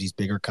bigger names, these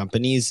bigger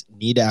companies,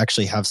 need to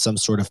actually have some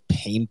sort of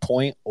pain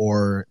point,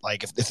 or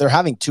like if they're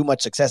having too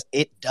much success,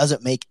 it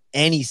doesn't make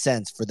any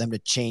sense for them to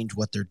change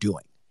what they're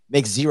doing. It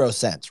makes zero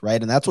sense, right?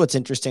 And that's what's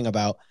interesting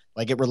about,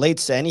 like, it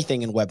relates to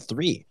anything in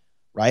Web3,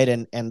 right?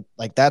 And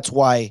like that's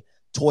why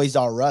Toys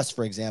R Us,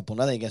 for example,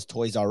 nothing against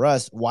Toys R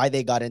Us, why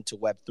they got into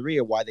Web3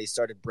 or why they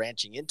started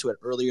branching into it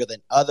earlier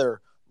than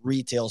other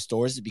retail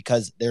stores is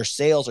because their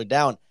sales are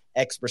down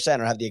X%. I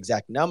don't have the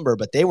exact number,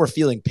 but they were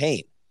feeling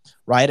pain,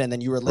 right? And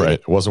then you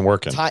relate it wasn't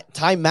working.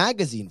 Time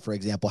Magazine, for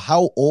example,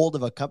 how old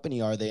of a company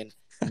are they?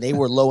 And they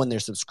were low in their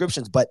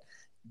subscriptions, but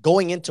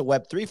going into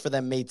Web3 for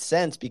them made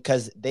sense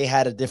because they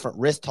had a different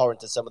risk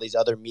tolerance to some of these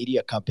other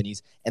media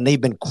companies, and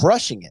they've been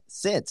crushing it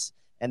since.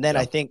 And then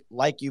I think,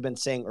 like you've been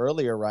saying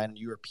earlier, Ryan,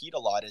 you repeat a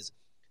lot, is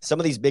some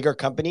of these bigger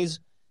companies,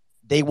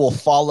 they will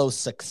follow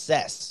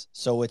success.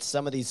 So it's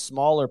some of these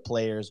smaller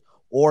players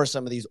or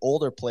some of these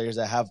older players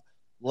that have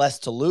less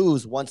to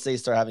lose. Once they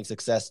start having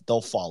success,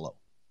 they'll follow.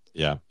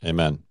 Yeah,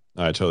 amen.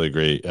 I totally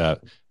agree.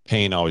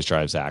 Pain always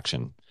drives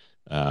action,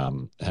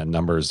 and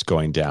numbers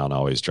going down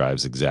always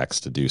drives execs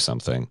to do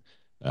something.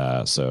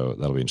 So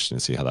that'll be interesting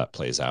to see how that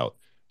plays out.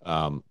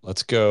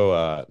 Let's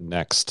go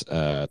next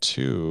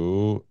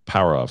to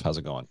Power Of. How's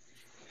it going?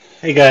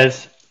 Hey,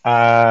 guys.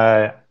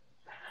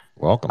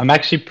 Welcome. I'm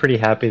actually pretty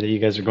happy that you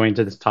guys are going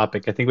to this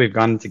topic. I think we've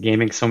gone into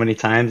gaming so many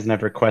times and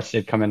I've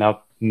requested coming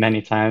up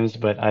many times,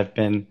 but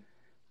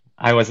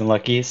I wasn't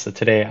lucky. So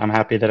today I'm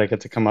happy that I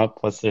get to come up.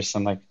 Plus there's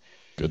some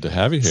good to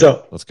have you here.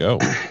 So let's go.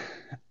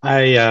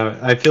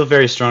 I feel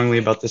very strongly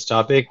about this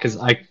topic because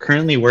I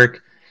currently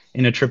work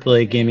in a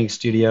AAA gaming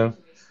studio.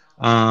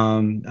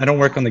 I don't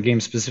work on the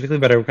game specifically,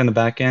 but I work on the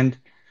back end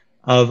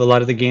of a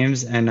lot of the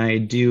games, and I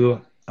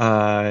do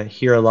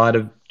hear a lot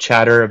of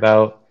chatter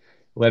about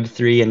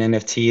Web3 and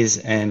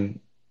NFTs and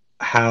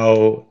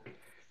how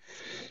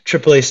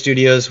AAA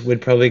studios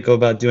would probably go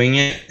about doing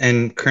it.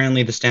 And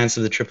currently, the stance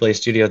of the AAA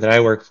studio that I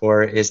work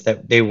for is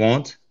that they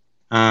won't.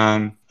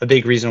 A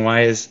big reason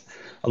why is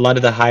a lot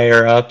of the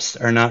higher ups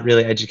are not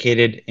really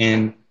educated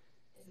in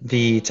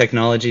the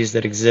technologies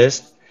that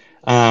exist,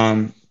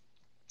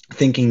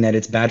 thinking that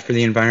it's bad for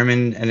the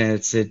environment and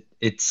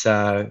it's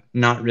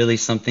not really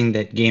something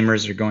that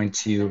gamers are going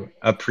to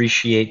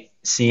appreciate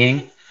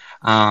seeing.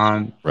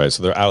 Right.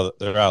 So they're out of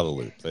the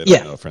loop. They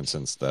don't know, for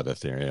instance, that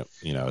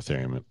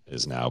Ethereum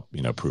is now,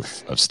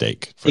 proof of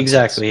stake, for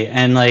exactly. instance.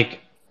 And like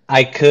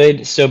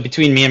so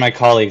between me and my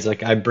colleagues,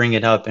 like I bring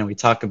it up and we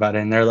talk about it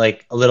and they're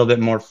like a little bit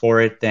more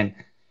for it than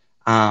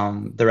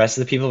the rest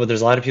of the people, but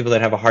there's a lot of people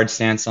that have a hard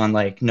stance on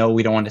like, no,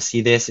 we don't want to see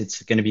this.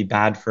 It's going to be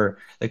bad for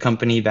the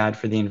company, bad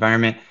for the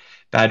environment,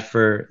 bad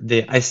for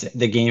the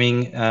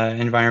gaming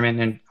environment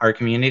and our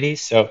community.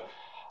 So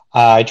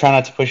I try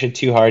not to push it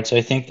too hard. So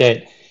I think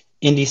that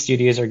indie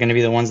studios are going to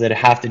be the ones that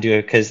have to do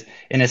it because,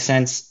 in a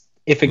sense,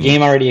 if a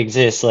game already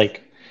exists,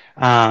 like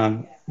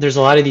there's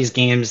a lot of these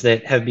games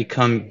that have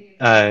become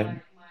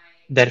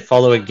that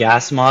follow a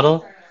gas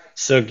model.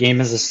 So game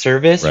as a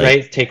service,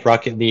 right? Take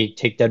Rocket League,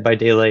 take Dead by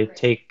Daylight,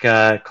 take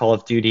Call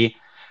of Duty.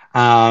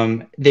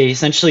 They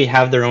essentially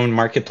have their own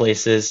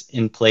marketplaces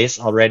in place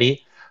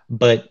already,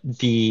 but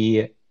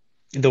the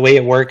way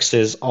it works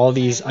is all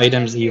these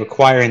items that you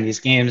acquire in these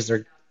games,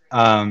 they're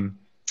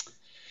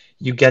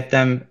you get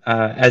them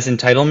as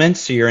entitlements,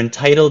 so you're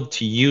entitled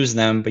to use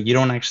them, but you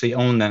don't actually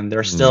own them.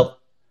 They're still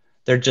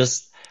they're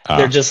just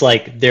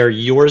like they're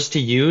yours to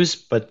use,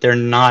 but they're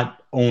not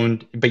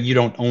owned, but you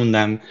don't own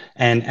them.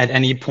 And at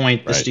any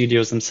point, the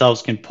studios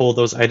themselves can pull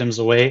those items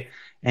away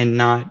and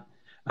not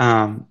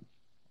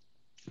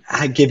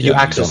give you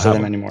access to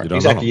them anymore.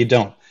 Exactly, you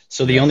don't.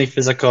 So the only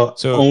physical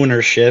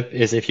ownership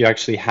is if you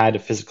actually had a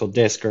physical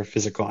disc or a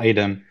physical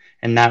item,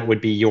 and that would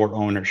be your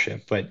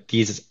ownership. But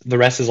the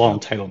rest is all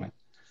entitlement.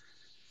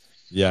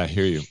 Yeah, I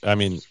hear you. I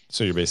mean,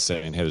 so you're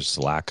basically saying there's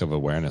lack of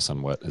awareness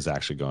on what is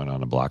actually going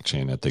on a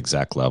blockchain at the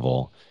exact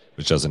level,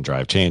 which doesn't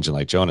drive change. And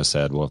like Jonah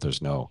said, well, if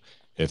there's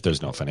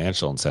no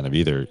financial incentive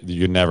either,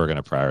 you're never going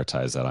to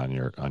prioritize that on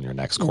your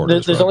next quarter.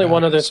 There's only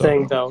one other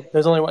thing though.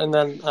 There's only one, and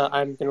then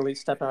I'm going to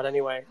step out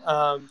anyway.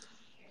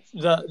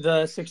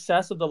 The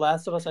success of The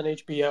Last of Us on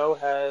HBO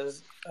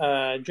has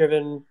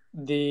driven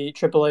the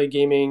AAA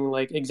gaming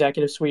like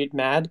executive suite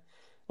mad.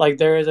 Like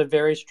there is a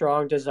very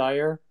strong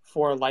desire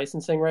for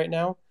licensing right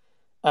now.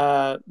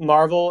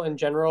 Marvel in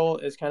general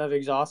is kind of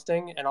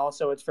exhausting, and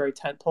also it's very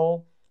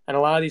tentpole. And a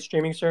lot of these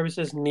streaming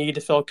services need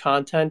to fill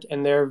content,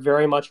 and they're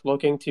very much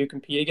looking to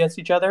compete against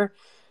each other.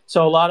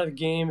 So a lot of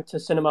game to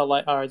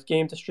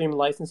stream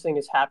licensing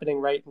is happening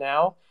right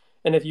now.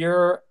 And if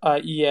you're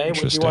EA,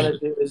 what you want to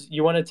do is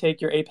you want to take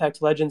your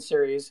Apex Legends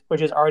series,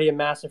 which is already a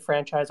massive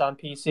franchise on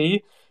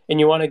PC, and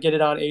you want to get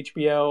it on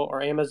HBO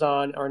or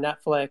Amazon or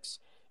Netflix,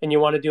 and you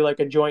want to do like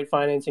a joint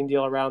financing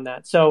deal around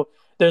that. So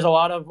there's a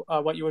lot of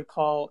what you would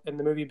call in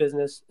the movie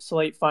business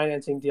slate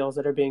financing deals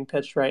that are being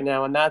pitched right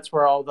now, and that's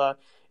where all the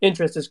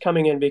interest is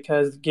coming in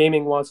because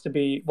gaming wants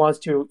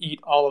to eat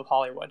all of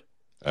Hollywood.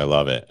 I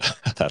love it.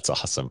 That's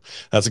awesome.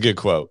 That's a good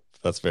quote.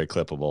 That's very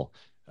clippable.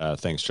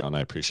 Thanks, John. I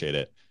appreciate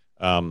it.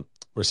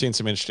 We're seeing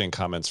some interesting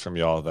comments from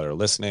y'all that are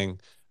listening.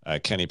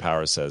 Kenny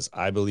Power says,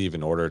 I believe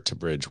in order to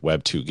bridge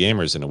Web 2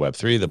 gamers into Web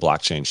 3, the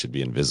blockchain should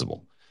be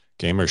invisible.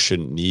 Gamers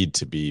shouldn't need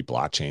to be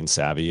blockchain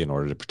savvy in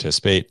order to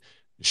participate.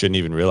 You shouldn't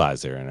even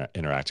realize they're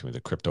interacting with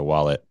a crypto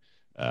wallet.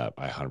 I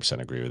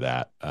 100% agree with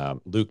that.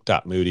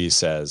 Luke.Moody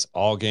says,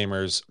 all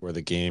gamers where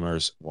the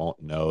gamers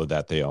won't know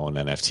that they own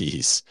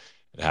NFTs.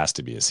 It has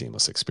to be a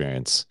seamless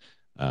experience.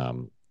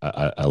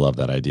 I love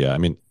that idea. I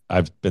mean,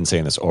 I've been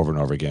saying this over and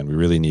over again. We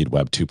really need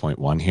Web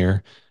 2.1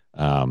 here.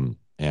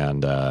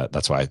 And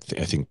that's why I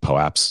think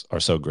POAPs are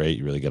so great.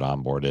 You really get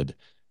onboarded.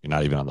 You're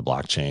not even on the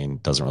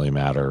blockchain. Doesn't really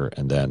matter.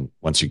 And then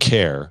once you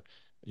care,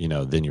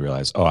 then you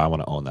realize, oh, I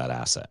want to own that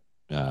asset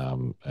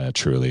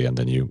truly. And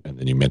then you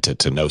mint it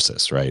to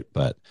Gnosis, right?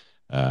 But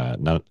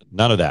none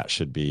of that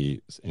should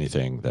be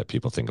anything that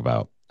people think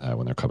about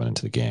when they're coming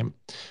into the game.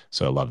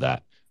 So I love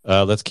that.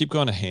 Let's keep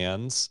going to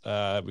hands.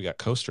 We got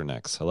Coaster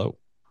next. Hello.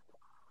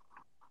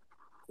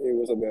 Hey,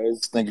 what's up,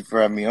 guys? Thank you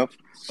for having me up.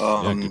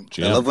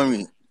 GM. I love when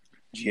we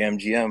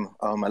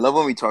I love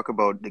when we talk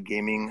about the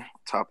gaming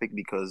topic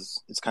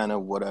because it's kind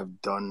of what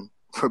I've done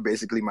for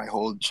basically my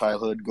whole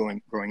childhood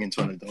growing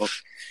into an adult.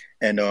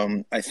 And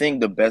I think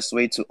the best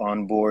way to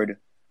onboard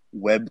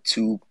Web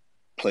 2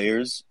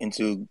 players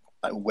into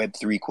Web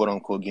 3 quote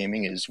unquote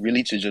gaming is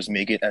really to just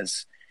make it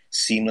as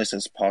seamless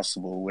as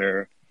possible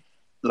where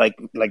like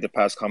the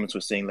past comments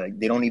were saying, like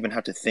they don't even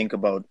have to think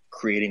about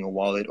creating a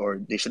wallet,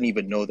 or they shouldn't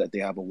even know that they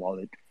have a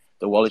wallet.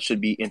 The wallet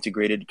should be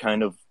integrated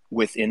kind of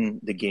within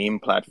the game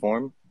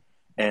platform.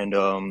 And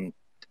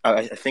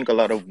I think a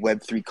lot of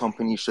Web3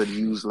 companies should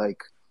use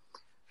like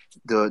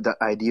the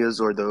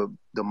ideas or the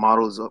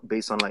models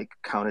based on like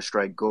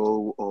Counter-Strike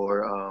Go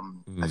or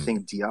I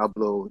think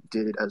Diablo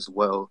did it as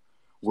well,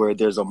 where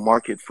there's a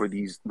market for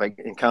these, like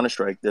in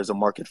Counter-Strike, there's a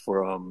market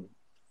for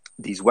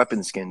these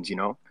weapon skins,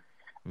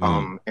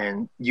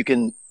 and you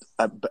can.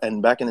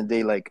 And back in the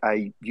day, like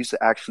I used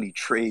to actually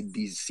trade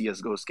these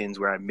CS:GO skins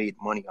where I made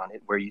money on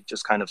it, where you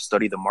just kind of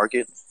study the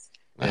market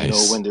and know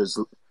Nice.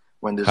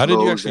 when there's How did you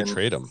lows. actually And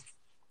trade them?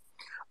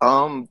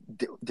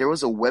 there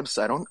was a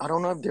website. I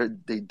don't know if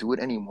they do it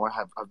anymore.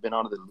 I've been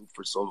out of the loop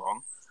for so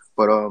long,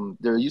 but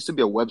there used to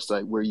be a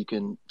website where you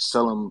can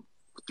sell them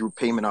through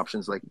payment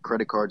options like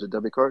credit cards or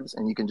debit cards,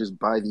 and you can just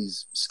buy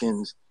these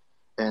skins.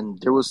 And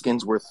there was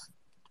skins worth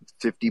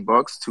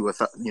 $50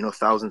 to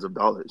thousands of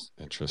dollars.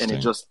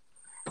 Interesting.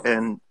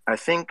 And I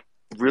think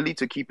really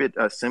to keep it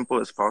as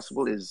simple as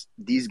possible is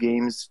these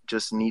games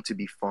just need to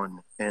be fun,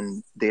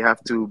 and they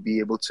have to be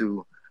able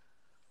to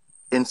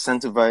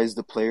incentivize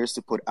the players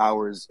to put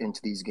hours into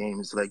these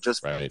games, like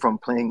just from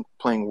playing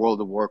World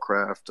of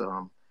Warcraft,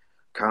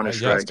 Counter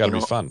Strike. Yeah, it's got to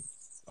be fun.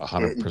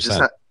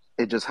 100%.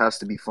 It just has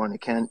to be fun. It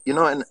can't,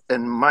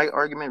 and my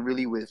argument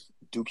really with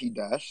Dookie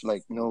Dash,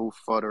 like no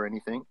FUD or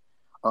anything.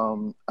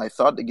 I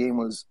thought the game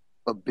was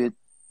a bit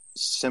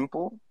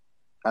simple,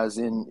 as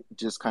in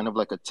just kind of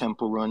like a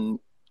tempo run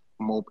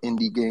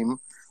indie game.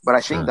 But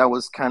I think that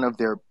was kind of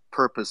their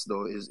purpose,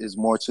 though, is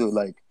more to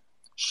like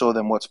show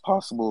them what's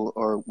possible,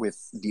 or with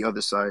the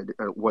other side,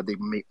 what they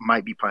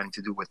might be planning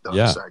to do with the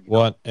other side.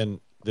 Well, and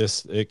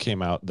it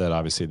came out that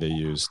obviously they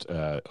used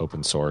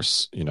open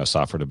source,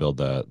 software to build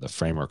the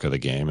framework of the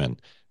game, and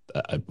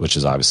which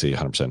is obviously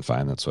 100%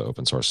 fine. That's what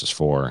open source is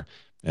for.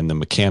 And the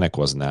mechanic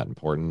wasn't that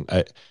important.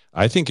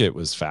 I think it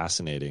was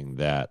fascinating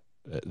that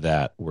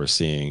we're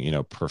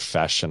seeing,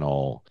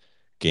 professional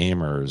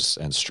gamers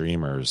and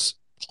streamers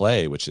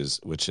play, which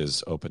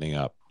is opening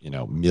up,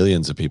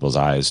 millions of people's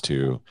eyes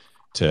to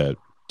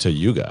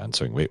Yuga and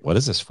saying, wait, what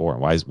is this for?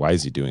 And why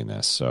is he doing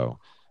this? So,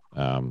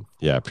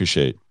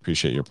 appreciate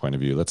your point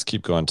of view. Let's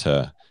keep going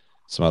to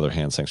some other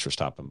hands. Thanks for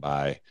stopping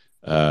by.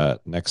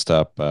 Next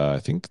up, I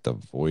think the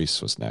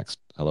voice was next.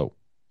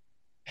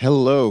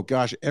 Hello.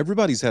 Gosh,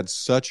 everybody's had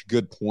such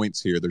good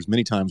points here. There's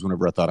many times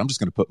whenever I thought I'm just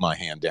going to put my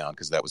hand down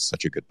because that was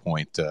such a good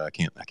point. I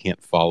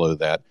can't follow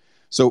that.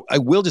 So I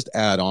will just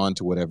add on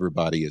to what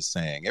everybody is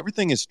saying.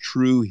 Everything is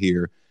true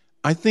here.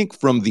 I think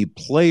from the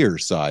player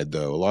side,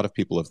 though, a lot of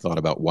people have thought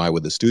about why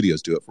would the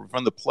studios do it.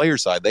 From the player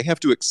side, they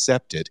have to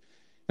accept it.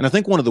 And I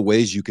think one of the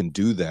ways you can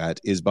do that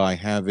is by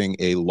having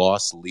a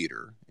loss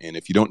leader. And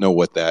if you don't know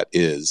what that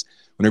is,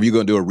 whenever you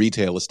go into a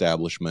retail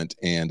establishment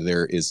and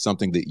there is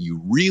something that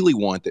you really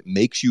want that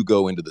makes you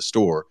go into the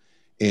store,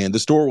 and the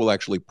store will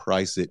actually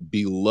price it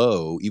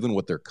below even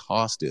what their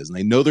cost is, and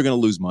they know they're going to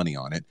lose money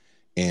on it,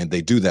 and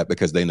they do that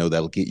because they know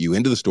that'll get you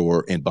into the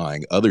store and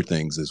buying other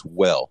things as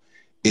well.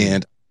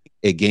 And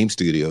a game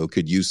studio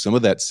could use some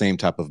of that same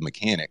type of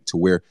mechanic to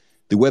where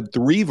the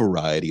Web3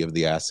 variety of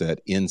the asset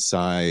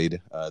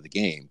inside the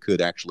game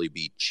could actually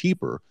be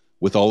cheaper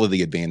with all of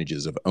the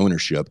advantages of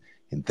ownership,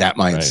 and that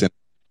might incentivize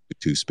you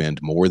to spend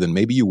more than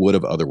maybe you would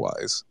have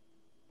otherwise.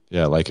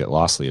 Yeah, I like it.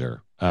 Loss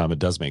leader. It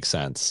does make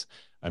sense.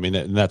 I mean,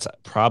 and that's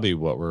probably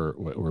what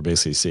we're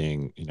basically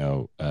seeing,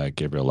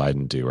 Gabriel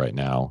Leiden do right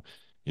now,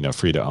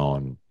 free to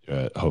own.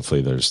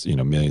 Hopefully there's,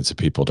 millions of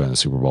people during the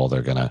Super Bowl.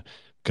 They're going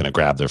to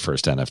grab their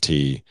first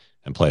NFT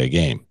and play a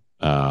game.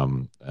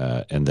 And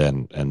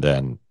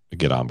then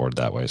get on board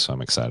that way. So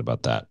I'm excited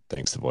about that.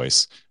 Thanks, The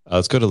Voice.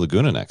 Let's go to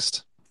Laguna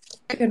next.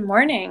 Good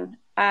morning.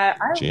 I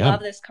GM. love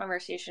this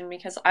conversation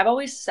because I've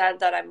always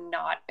said that I'm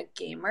not a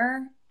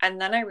gamer. And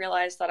then I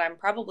realized that I'm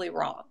probably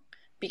wrong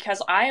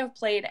because I have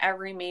played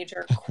every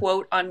major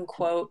quote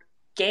unquote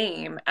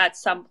game at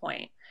some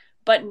point,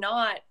 but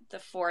not the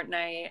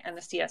Fortnite and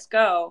the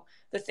CSGO,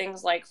 the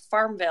things like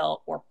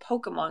Farmville or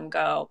Pokemon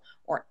Go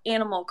or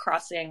Animal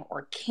Crossing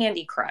or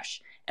Candy Crush.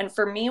 And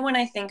for me, when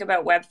I think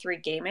about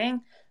Web3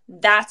 gaming,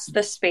 that's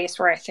the space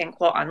where I think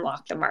will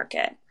unlock the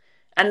market.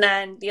 And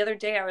then the other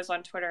day I was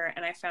on Twitter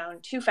and I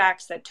found 2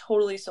 facts that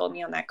totally sold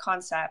me on that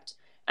concept.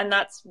 And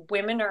that's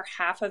women are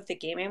half of the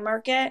gaming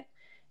market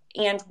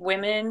and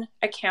women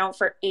account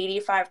for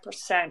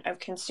 85% of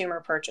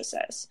consumer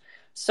purchases.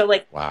 So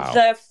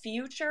the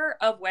future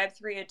of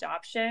Web3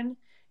 adoption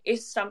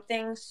is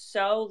something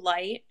so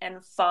light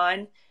and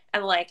fun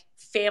and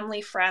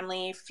family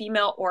friendly,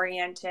 female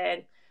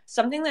oriented,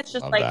 something that's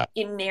just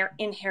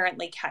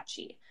inherently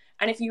catchy.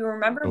 And if you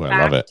remember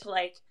back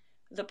to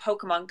the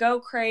Pokemon Go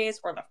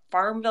craze or the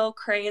Farmville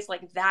craze,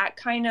 that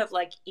kind of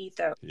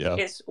ethos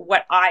is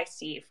what I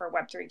see for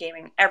Web3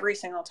 gaming every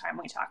single time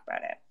we talk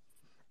about it.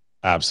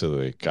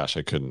 Absolutely. Gosh,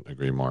 I couldn't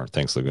agree more.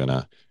 Thanks,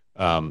 Laguna.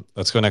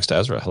 Let's go next to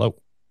Ezra. Hello.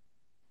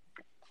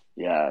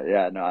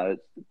 Yeah, no, I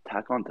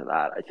tack on to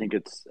that. I think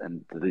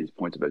and to these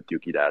points about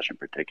Dookie Dash in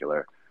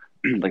particular,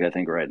 I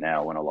think right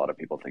now when a lot of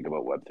people think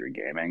about Web3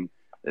 gaming,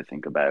 they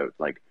think about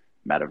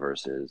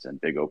metaverses and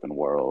big open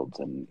worlds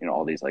and,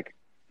 all these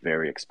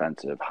very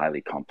expensive,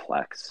 highly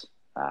complex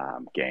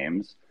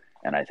games.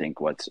 And I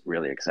think what's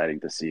really exciting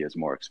to see is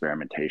more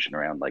experimentation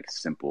around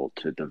simple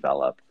to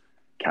develop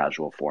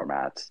casual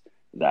formats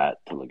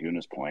that, to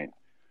Laguna's point,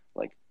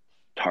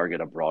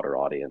 target a broader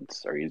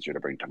audience, are easier to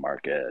bring to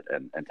market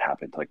and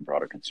tap into like a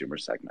broader consumer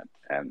segment.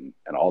 And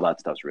all that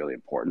stuff's really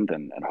important.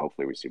 And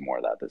hopefully we see more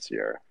of that this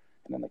year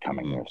and in the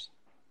coming years.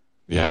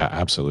 Yeah,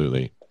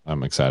 absolutely.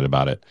 I'm excited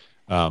about it.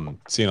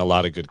 Seeing a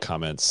lot of good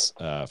comments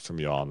from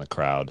you all in the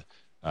crowd.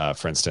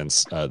 For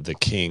instance, the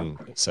King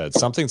said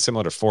something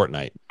similar to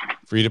Fortnite,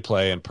 free to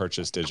play and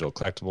purchase digital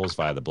collectibles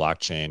via the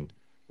blockchain,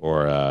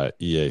 or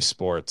EA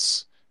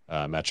Sports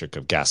metric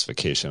of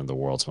gasification of the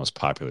world's most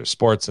popular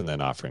sports, and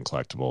then offering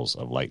collectibles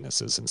of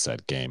likenesses in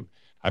said game.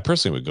 I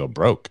personally would go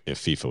broke if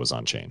FIFA was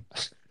on chain,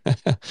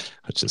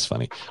 which is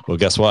funny. Well,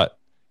 guess what?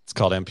 It's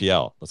called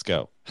MPL. Let's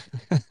go.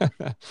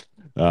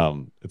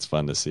 It's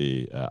fun to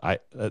see.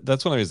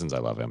 That's one of the reasons I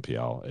love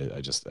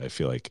MPL. I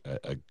feel like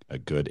a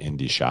good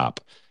indie shop,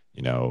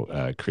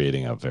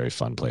 creating a very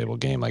fun playable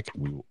game.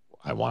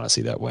 I want to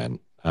see that win.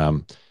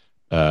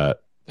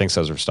 Thanks,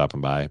 Ezra, for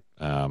stopping by.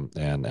 And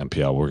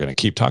MPL, we're going to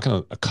keep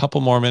talking a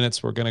couple more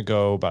minutes. We're going to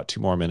go about 2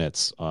 more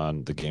minutes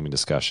on the gaming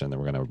discussion. Then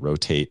we're going to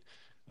rotate,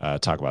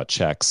 talk about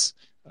checks.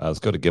 Let's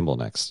go to Gimbal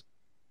next.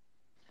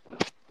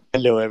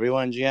 Hello,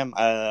 everyone. GM.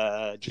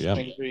 Just GM.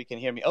 making sure you can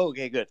hear me. Oh,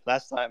 okay, good.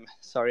 Last time,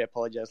 sorry, I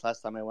apologize.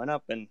 Last time I went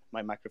up and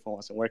my microphone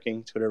wasn't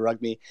working. Twitter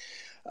rugged me.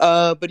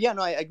 But yeah,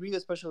 no, I agree,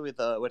 especially with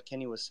what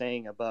Kenny was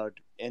saying about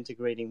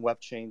integrating web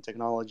chain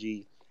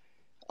technology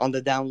on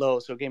the down low,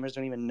 so gamers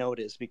don't even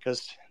notice,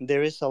 because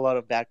there is a lot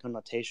of bad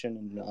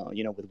connotation,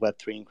 with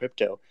Web3 and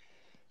crypto.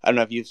 I don't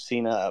know if you've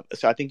seen.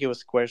 So I think it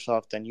was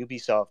SquareSoft and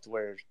Ubisoft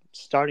were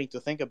starting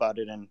to think about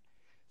it, and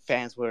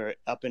fans were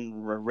up in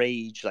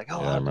rage, like,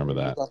 "Oh, Yeah, I remember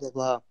that." Blah blah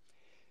blah."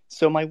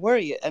 So my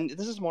worry, and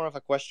this is more of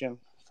a question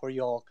for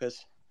you all,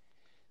 because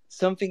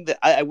something that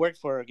I work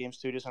for game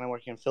studios and I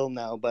work in film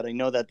now, but I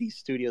know that these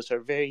studios are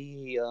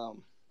very,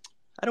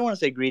 I don't want to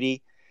say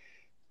greedy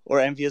or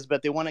envious,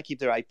 but they want to keep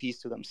their IPs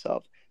to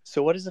themselves.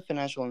 So what is the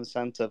financial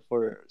incentive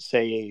for,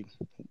 say,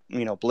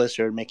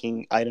 Blizzard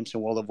making items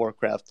in World of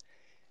Warcraft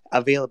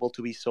available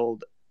to be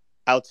sold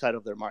outside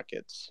of their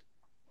markets?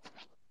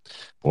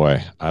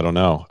 Boy, I don't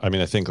know. I mean,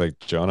 I think like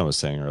Jonah was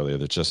saying earlier,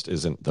 there just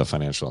isn't the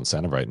financial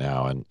incentive right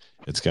now, and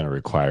it's going to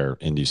require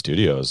indie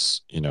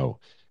studios,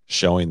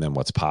 showing them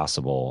what's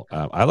possible.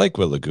 I like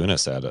what Laguna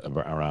said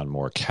around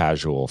more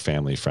casual,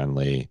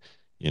 family-friendly,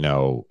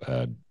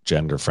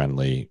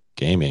 gender-friendly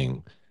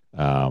gaming.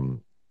 I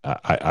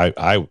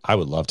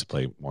would love to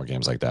play more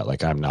games like that.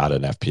 Like, I'm not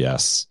an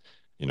FPS,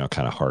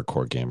 kind of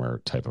hardcore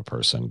gamer type of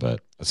person,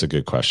 but that's a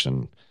good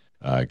question,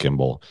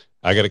 Gimbal.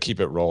 I got to keep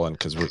it rolling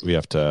because we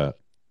have to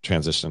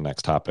transition to the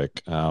next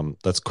topic.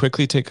 Let's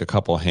quickly take a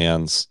couple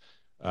hands.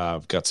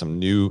 I've got some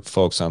new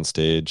folks on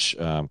stage.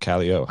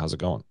 Callie-O, how's it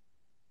going?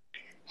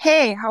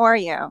 Hey, how are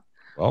you?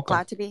 Welcome.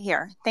 Glad to be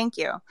here. Thank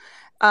you.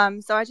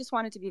 So I just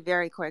wanted to be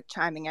very quick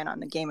chiming in on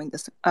the gaming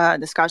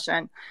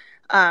discussion.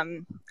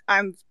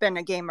 I've been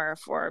a gamer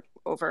for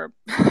over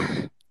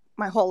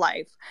my whole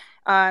life.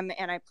 And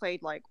I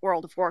played like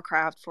World of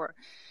Warcraft for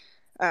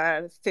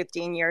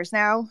 15 years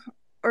now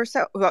or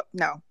so. Well,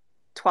 no,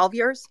 12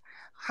 years.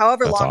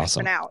 However That's long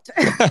awesome. It's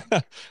been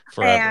out.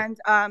 Forever.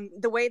 And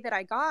the way that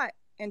I got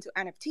into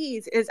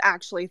NFTs is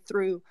actually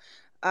through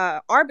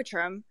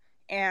Arbitrum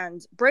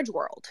and Bridge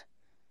World,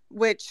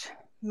 which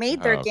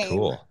made their game.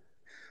 Cool.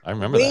 I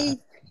remember that.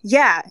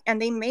 Yeah,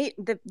 and they made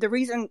the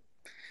reason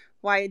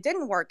why it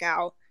didn't work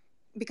out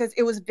because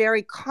it was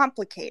very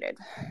complicated.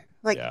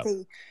 Like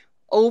they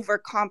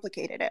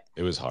overcomplicated it.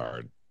 It was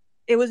hard.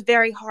 It was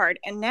very hard.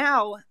 And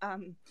now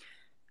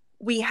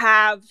we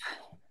have,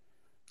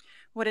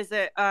 what is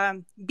it?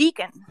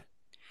 Beacon,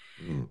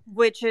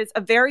 which is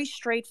a very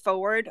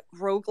straightforward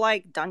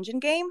roguelike dungeon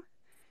game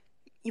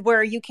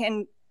where you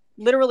can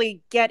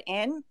literally get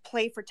in,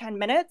 play for 10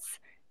 minutes,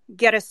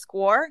 get a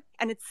score,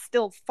 and it's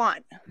still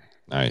fun.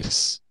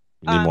 Nice.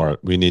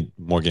 We need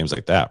more games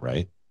like that,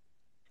 right?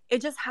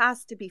 It just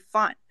has to be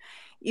fun.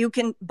 You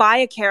can buy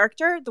a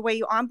character. The way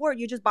you onboard,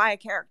 you just buy a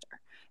character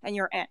and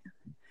you're in.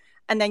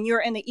 And then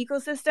you're in the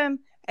ecosystem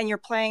and you're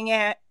playing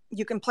it.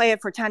 You can play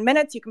it for 10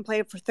 minutes. You can play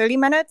it for 30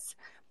 minutes.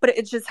 But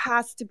it just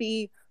has to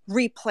be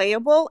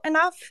replayable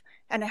enough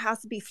and it has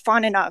to be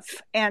fun enough.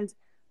 And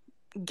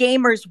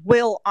gamers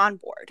will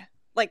onboard.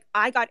 Like,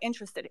 I got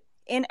interested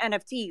in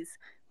NFTs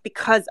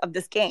because of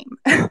this game.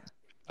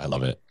 I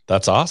love it.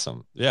 That's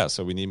awesome. Yeah.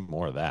 So we need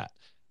more of that.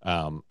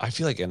 I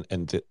feel like,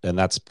 and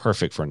that's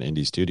perfect for an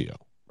indie studio,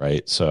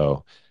 right?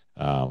 So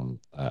I'm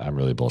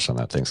really bullish on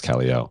that. Thanks,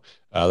 Callie-O.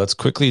 Let's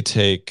quickly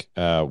take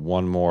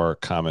one more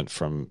comment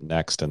from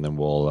Next, and then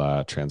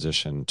we'll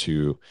transition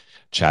to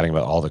chatting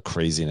about all the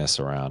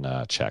craziness around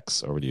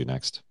checks. Over to you,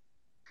 Next.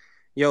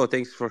 Yo,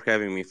 thanks for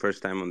having me.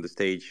 First time on the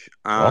stage.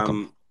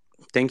 Welcome.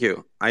 Thank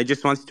you. I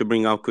just wanted to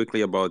bring up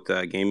quickly about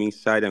gaming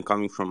side. I'm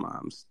coming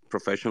from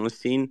professional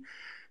scene.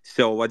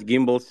 So what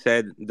Gimbal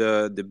said,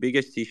 the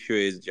biggest issue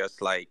is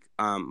just like,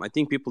 I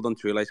think people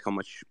don't realize how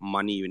much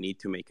money you need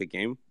to make a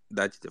game.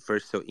 That's the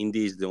first. So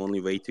indie is the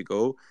only way to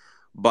go.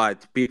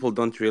 But people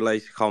don't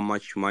realize how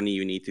much money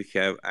you need to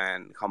have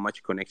and how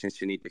much connections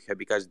you need to have,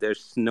 because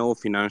there's no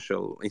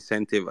financial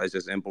incentive, as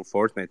example,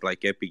 Fortnite,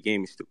 like Epic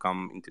Games, to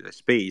come into the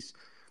space.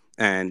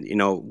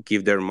 and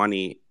give their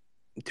money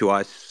to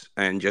us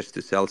and just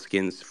to sell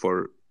skins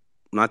for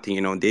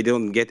nothing. They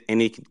don't get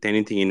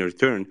anything in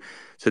return.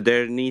 So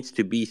there needs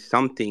to be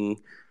something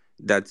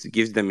that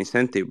gives them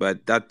incentive,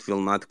 but that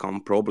will not come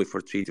probably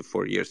for 3 to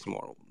 4 years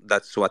more.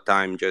 That's what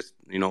I'm just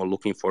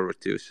looking forward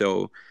to.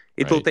 So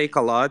it will take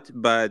a lot,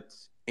 but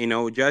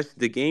just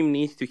the game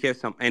needs to have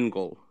some end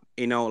goal.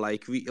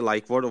 Like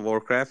World of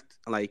Warcraft,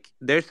 like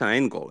there's an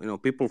end goal.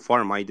 People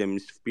farm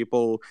items,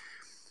 people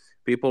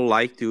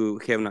like to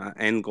have an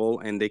end goal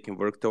and they can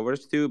work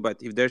towards to.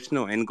 But if there's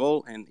no end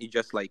goal and it's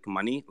just like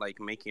money, like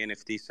making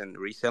NFTs and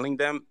reselling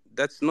them,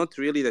 that's not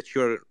really that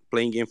you're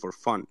playing game for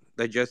fun.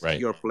 That's just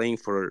you're playing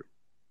for,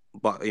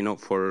 but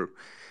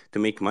to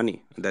make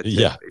money. That's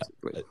it,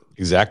 basically.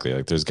 Exactly.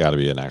 Like there's got to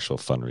be an actual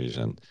fun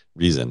reason.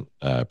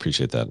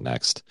 Appreciate that.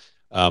 Next,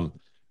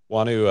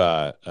 want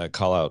to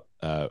call out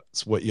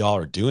what y'all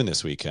are doing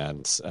this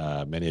weekend.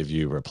 Many of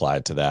you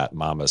replied to that.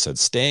 Mama said,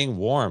 staying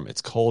warm.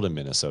 It's cold in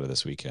Minnesota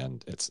this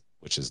weekend.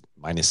 Which is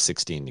minus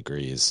 16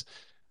 degrees.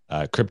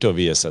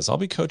 CryptoVia says, I'll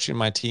be coaching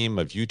my team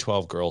of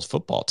U12 girls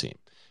football team.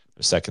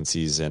 Their second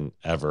season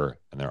ever,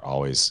 and they're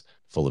always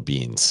full of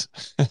beans.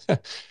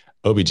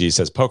 OBG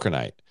says, poker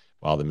night,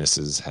 while the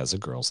missus has a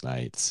girls'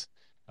 night.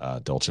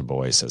 Dolce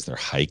Boy says they're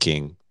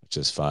hiking, which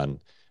is fun.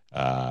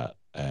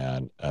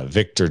 And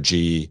Victor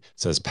G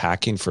says,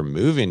 packing for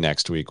moving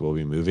next week. We'll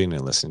be moving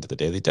and listening to the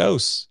Daily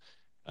Dose.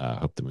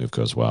 Hope the move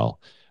goes well.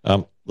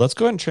 Let's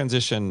go ahead and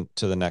transition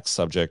to the next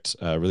subject.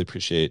 Really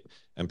appreciate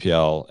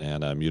MPL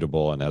and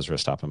Mutable and Ezra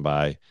stopping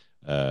by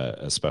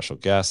as special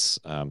guests.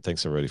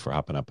 Thanks everybody for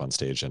hopping up on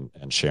stage and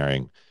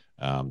sharing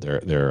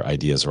their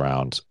ideas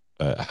around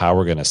how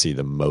we're going to see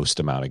the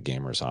most amount of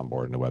gamers on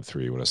board into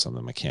Web3. What are some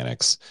of the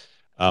mechanics?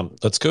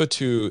 Let's go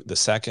to the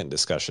second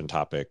discussion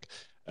topic,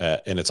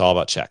 and it's all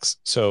about checks.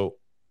 So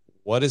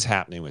what is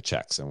happening with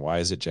checks and why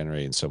is it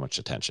generating so much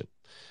attention?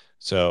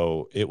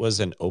 So it was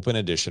an open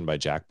edition by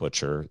Jack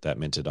Butcher that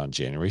minted on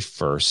January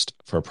 1st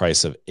for a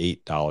price of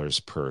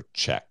 $8 per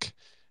check.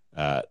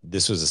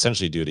 This was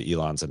essentially due to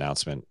Elon's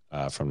announcement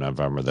from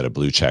November that a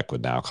blue check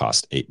would now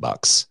cost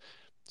 $8.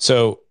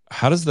 So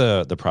how does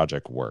the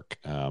project work?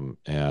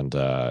 And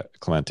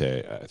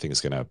Clemente, I think,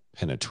 is going to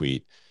pin a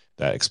tweet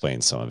that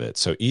explains some of it.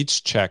 So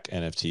each check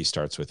NFT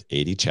starts with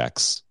 80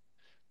 checks.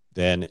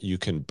 Then you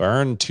can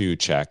burn 2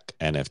 check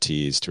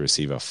NFTs to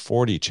receive a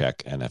 40 check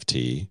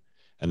NFT.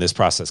 And this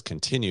process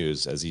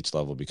continues as each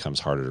level becomes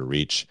harder to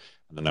reach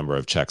and the number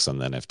of checks on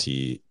the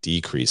NFT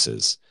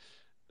decreases.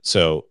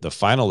 So the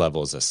final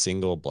level is a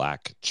single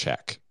black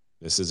check.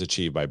 This is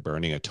achieved by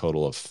burning a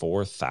total of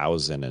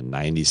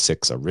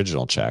 4,096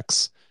 original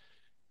checks.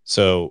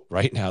 So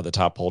right now, the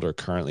top holder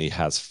currently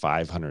has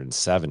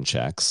 507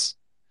 checks.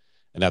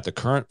 And at the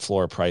current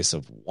floor price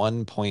of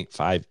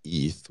 1.5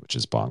 ETH, which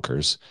is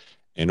bonkers,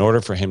 in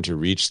order for him to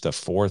reach the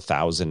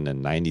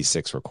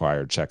 4,096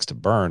 required checks to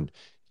burn,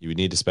 you would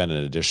need to spend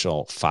an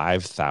additional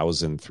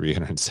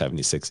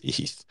 5,376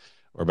 ETH,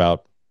 or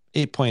about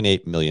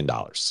 $8.8 million.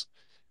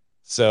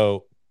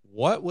 So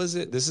what was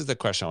it? This is the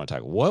question I want to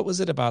tackle. What was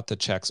it about the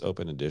checks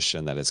open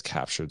edition that has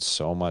captured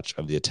so much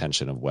of the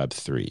attention of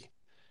Web3?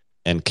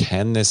 And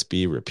can this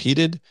be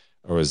repeated,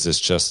 or is this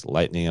just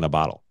lightning in a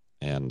bottle?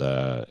 And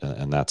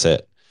that's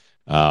it.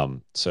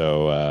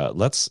 So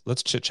let's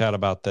chit chat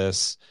about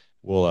this.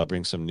 We'll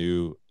bring some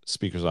new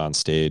speakers on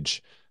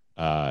stage,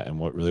 and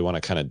what really want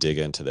to kind of dig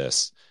into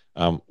this.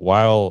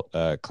 While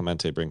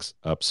Clemente brings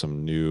up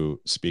some new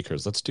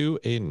speakers, let's do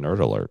a nerd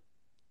alert.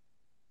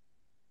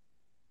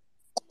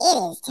 It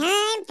is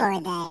time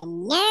for the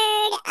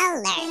nerd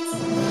alert.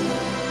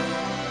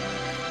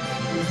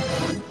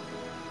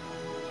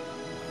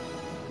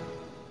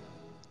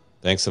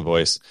 Thanks, the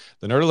voice.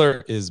 The nerd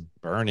alert is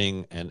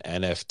burning an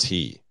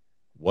NFT.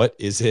 What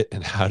is it,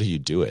 and how do you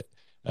do it?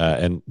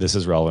 And this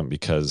is relevant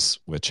because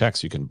with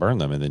checks, you can burn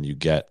them and then you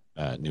get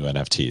new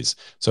NFTs.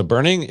 So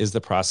burning is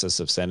the process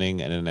of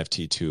sending an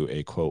NFT to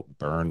a, quote,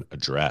 burn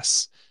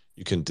address.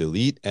 You can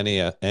delete any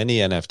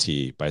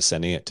NFT by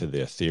sending it to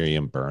the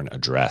Ethereum burn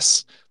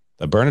address.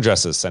 The burn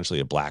address is essentially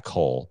a black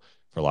hole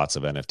for lots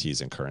of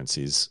NFTs and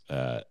currencies.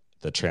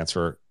 The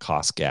transfer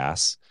costs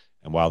gas.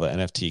 And while the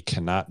NFT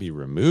cannot be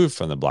removed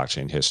from the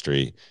blockchain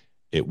history,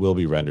 it will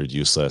be rendered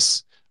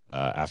useless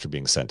after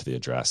being sent to the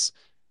address.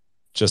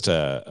 Just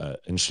a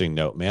interesting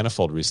note,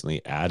 Manifold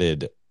recently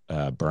added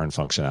burn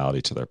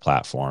functionality to their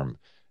platform,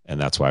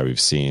 and that's why we've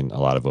seen a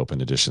lot of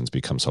open editions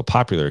become so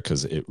popular,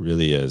 because it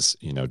really is,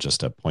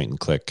 just a point and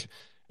click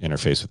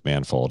interface with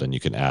Manifold, and you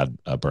can add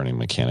a burning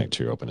mechanic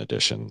to your open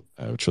edition,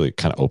 which really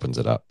kind of opens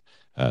it up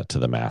to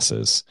the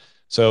masses.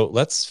 So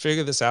let's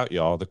figure this out,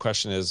 y'all. The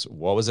question is,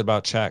 what was it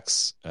about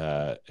checks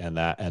and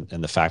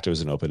the fact it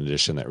was an open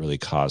edition that really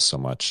caused so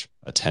much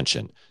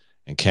attention?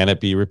 And can it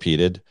be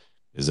repeated?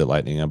 Is it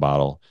lightning in a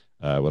bottle?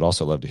 Would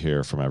also love to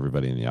hear from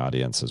everybody in the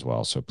audience as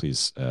well. So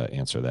please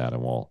answer that,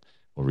 and we'll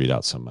read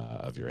out some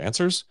of your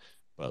answers.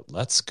 But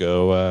let's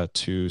go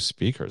to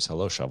speakers.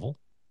 Hello, Shovel.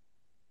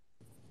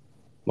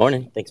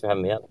 Morning. Thanks for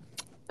having me up.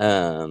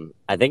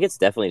 I think it's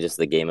definitely just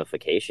the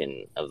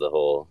gamification of the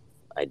whole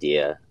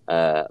idea.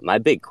 My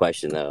big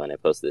question, though, and I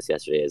posted this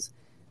yesterday, is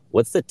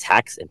what's the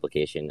tax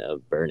implication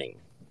of burning?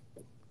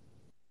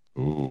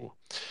 Ooh,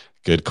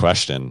 good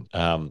question.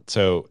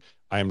 So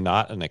I'm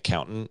not an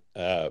accountant,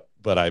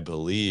 but I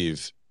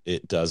believe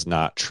it does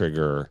not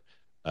trigger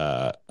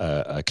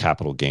a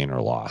capital gain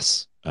or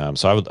loss.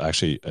 So I would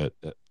actually,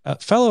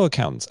 fellow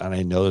accountants, and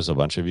I know there's a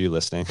bunch of you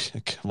listening,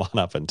 come on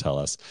up and tell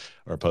us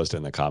or post it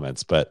in the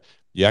comments, but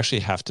you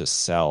actually have to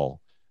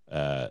sell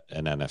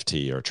an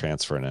NFT or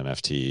transfer an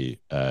NFT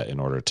in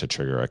order to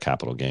trigger a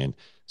capital gain.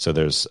 So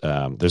there's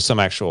some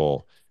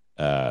actual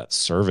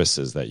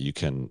services that you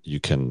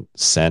can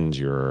send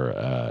your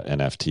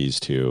NFTs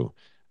to,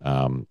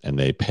 and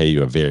they pay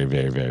you a very,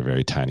 very, very,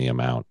 very tiny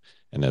amount,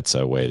 and it's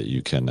a way that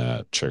you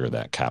can trigger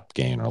that cap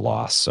gain or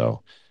loss.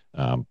 So,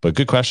 but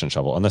good question,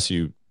 Shovel. Unless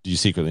do you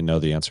secretly know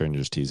the answer and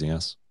you're just teasing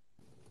us?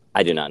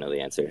 I do not know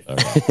the answer.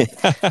 Okay.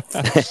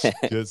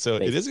 Good. So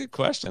it is a good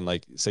question.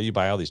 Like, say you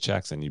buy all these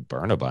checks and you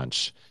burn a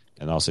bunch,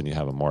 and all of a sudden you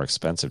have a more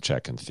expensive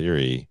check. In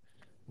theory,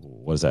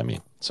 what does that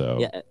mean? So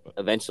yeah,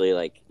 eventually,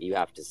 like you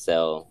have to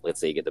sell.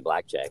 Let's say you get the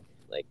black check.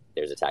 Like,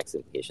 there's a tax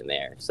implication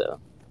there. So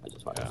I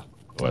just want to.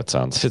 Well, it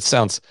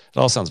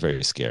all sounds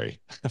very scary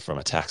from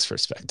a tax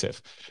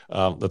perspective.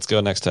 Let's go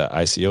next to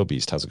ICO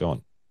Beast. How's it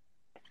going?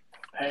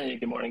 Hey,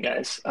 good morning,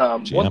 guys.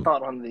 One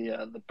thought on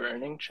the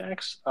burning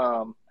checks.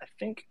 I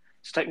think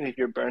so technically, if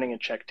you're burning a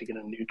check to get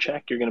a new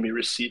check, you're going to be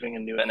receiving a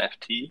new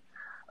NFT,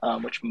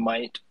 which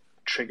might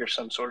trigger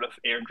some sort of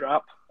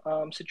airdrop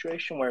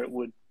situation where it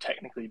would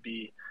technically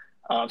be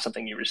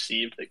something you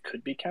received that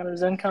could be counted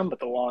as income, but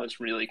the law is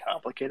really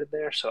complicated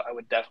there. So I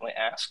would definitely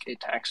ask a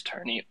tax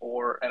attorney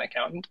or an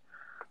accountant.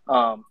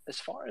 As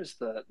far as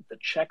the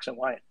checks and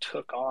why it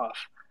took off,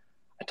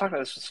 I talked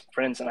about this with some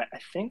friends, and I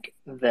think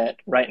that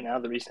right now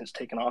the reason it's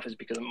taken off is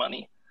because of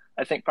money.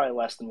 I think probably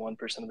less than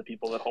 1% of the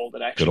people that hold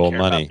it actually care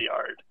about the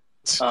art.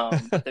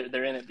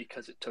 They're in it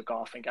because it took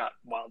off and got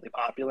wildly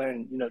popular,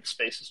 and the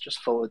space is just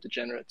full of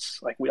degenerates.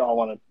 Like, we all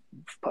want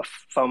to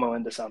FOMO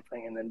into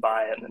something and then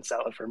buy it and then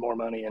sell it for more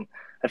money, and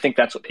I think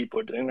that's what people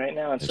are doing right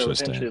now. And so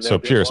eventually, so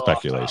pure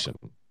speculation.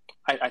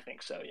 I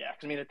think so, yeah.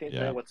 Because I mean, at the end of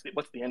the day,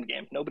 what's the end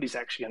game? Nobody's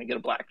actually going to get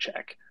a black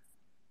check.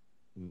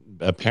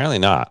 Apparently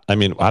not. I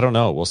mean, I don't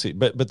know. We'll see.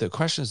 But the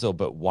question is though,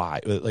 but why?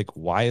 Like,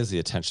 why is the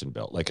attention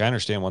built? Like, I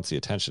understand once the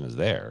attention is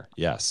there,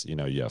 yes, you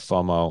have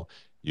FOMO,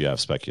 you have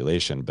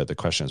speculation, but the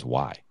question is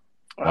why?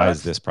 Why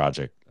is this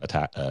project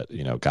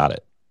got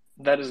it?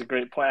 That is a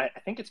great point. I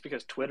think it's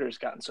because Twitter has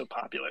gotten so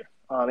popular.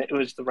 It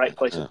was the right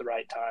place at the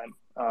right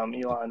time.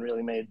 Elon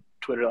really made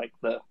Twitter like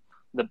the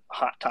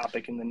hot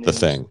topic in the news. The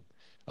thing.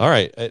 All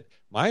right.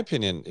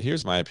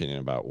 Here's my opinion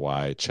about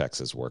why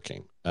Chex is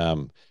working.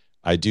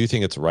 I do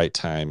think it's right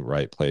time,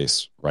 right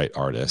place, right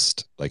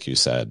artist. Like you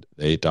said,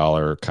 the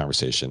 $8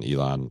 conversation,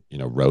 Elon,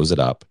 rose it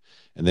up.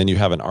 And then you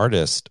have an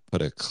artist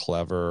put a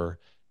clever,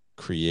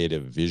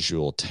 creative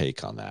visual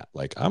take on that.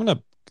 Like,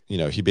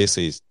 he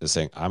basically is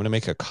saying, I'm going to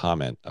make a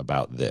comment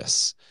about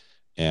this.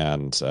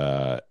 And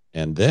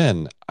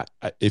then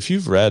if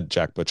you've read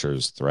Jack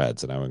Butcher's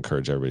threads, and I would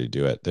encourage everybody to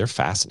do it, they're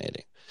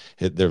fascinating.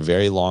 They're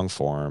very long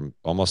form,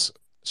 almost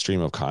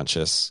stream of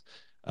conscious.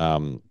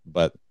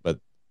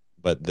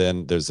 But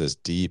then there's this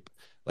deep,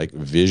 like,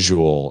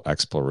 visual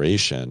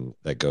exploration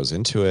that goes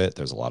into it.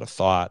 There's a lot of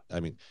thought. I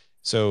mean,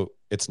 so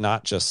it's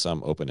not just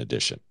some open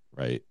edition,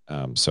 right?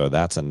 So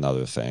that's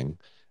another thing.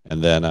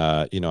 And then,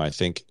 I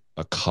think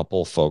a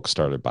couple folks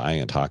started buying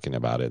and talking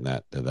about it,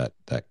 and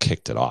that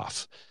kicked it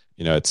off.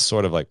 It's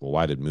sort of like, well,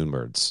 why did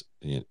Moonbirds,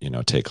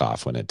 take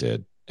off when it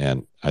did?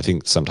 And I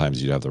think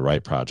sometimes you have the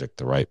right project,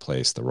 the right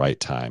place, the right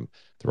time,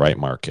 the right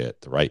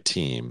market, the right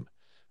team,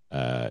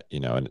 and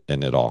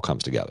it all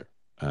comes together.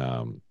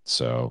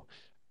 So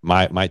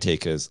my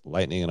take is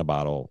lightning in a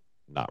bottle,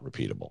 not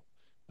repeatable.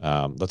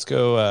 Let's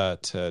go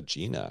to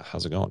Gina.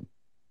 How's it going?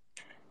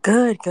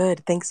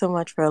 Good. Thanks so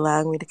much for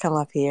allowing me to come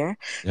up here.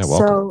 Yeah,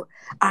 welcome. So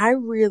I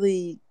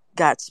really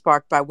got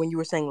sparked by when you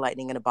were saying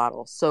lightning in a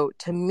bottle. So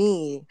to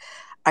me,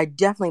 I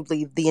definitely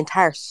believe the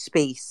entire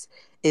space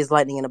is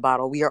lightning in a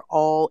bottle. We are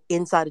all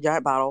inside a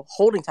giant bottle,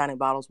 holding tiny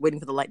bottles, waiting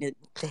for the lightning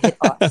to hit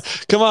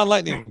us. Come on,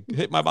 lightning,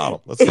 hit my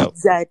bottle. Let's go.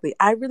 Exactly.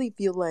 I really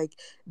feel like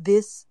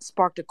this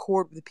sparked a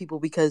chord with people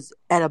because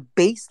at a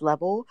base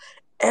level,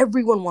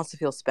 everyone wants to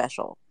feel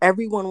special.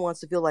 Everyone wants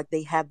to feel like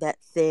they have that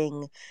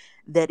thing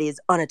that is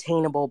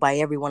unattainable by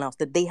everyone else,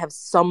 that they have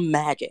some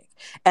magic.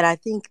 And I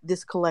think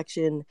this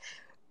collection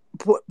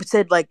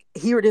said, like,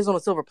 here it is on a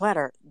silver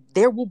platter.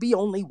 There will be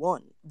only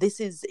one. This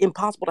is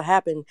impossible to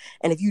happen.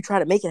 And if you try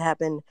to make it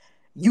happen,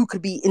 you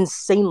could be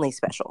insanely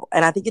special.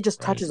 And I think it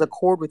just touches a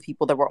chord with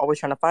people that we're always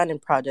trying to find in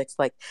projects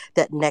like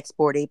that next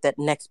Bored Ape, that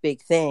next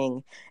big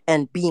thing,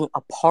 and being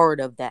a part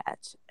of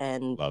that.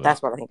 And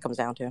that's what I think it comes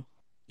down to.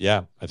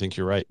 Yeah, I think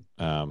you're right.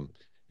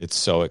 It's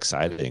so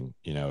exciting,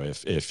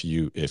 if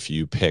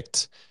you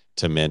picked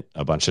to mint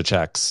a bunch of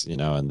checks,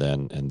 and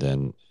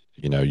then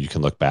you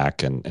can look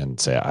back and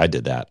say, I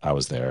did that. I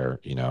was there.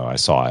 I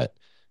saw it.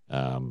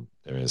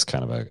 There is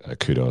kind of a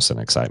kudos and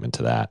excitement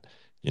to that.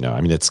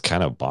 I mean, it's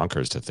kind of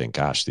bonkers to think,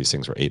 gosh, these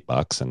things were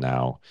 $8 and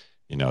now,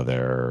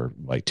 they're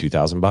like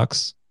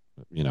 $2,000.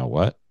 You know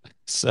what?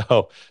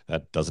 So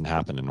that doesn't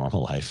happen in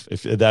normal life.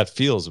 If that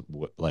feels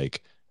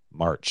like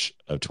March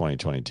of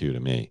 2022 to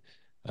me,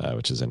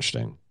 which is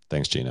interesting.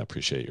 Thanks, Gina.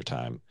 Appreciate your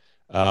time.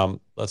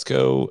 Let's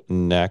go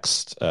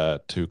next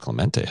to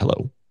Clemente.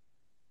 Hello.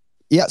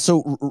 Yeah,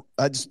 so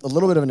just a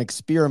little bit of an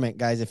experiment,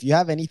 guys. If you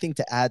have anything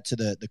to add to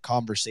the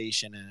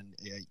conversation and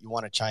you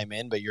want to chime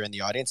in, but you're in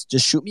the audience,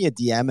 just shoot me a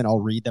DM and I'll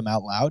read them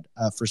out loud.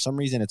 For some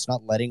reason, it's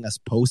not letting us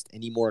post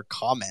any more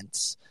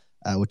comments,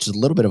 which is a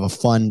little bit of a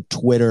fun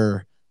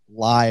Twitter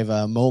live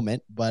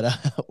moment, but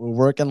we're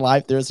working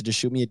live there, so just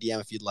shoot me a DM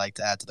if you'd like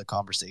to add to the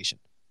conversation.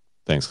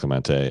 Thanks,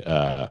 Clemente.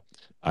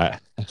 I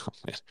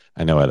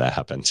know why that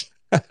happened.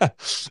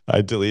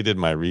 I deleted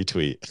my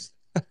retweet.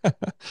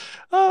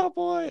 Oh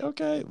boy.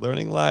 Okay.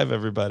 Learning live,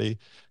 everybody.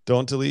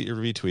 Don't delete your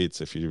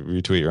retweets if you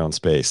retweet your own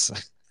space.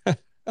 Oh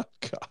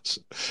gosh.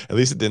 At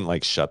least it didn't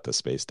like shut the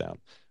space down.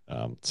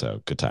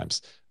 So good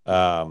times.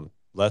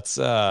 Let's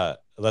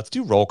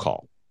do roll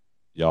call.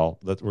 Y'all,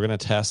 we're gonna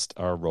test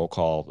our roll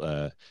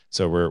call.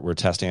 So we're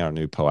testing our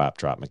new POAP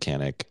drop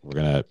mechanic. We're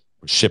gonna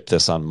ship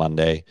this on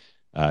Monday.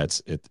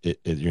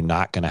 You're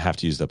not gonna have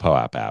to use the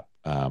POAP app.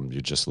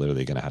 You're just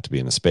literally gonna have to be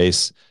in the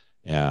space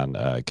and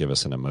give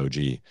us an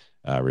emoji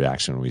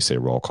reaction when we say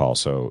roll call.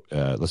 So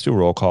let's do a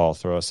roll call.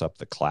 Throw us up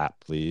the clap,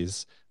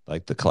 please.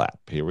 Like the clap.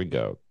 Here we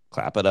go.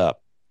 Clap it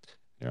up.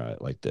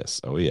 Like this.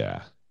 Oh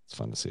yeah, it's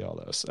fun to see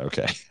all those.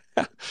 Okay,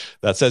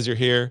 that says you're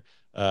here.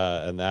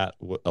 And that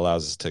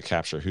allows us to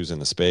capture who's in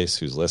the space,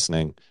 who's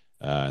listening,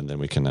 and then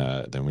we can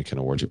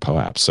award you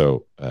POAP.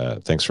 So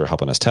thanks for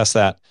helping us test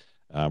that.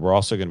 We're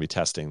also going to be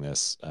testing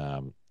this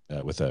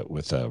with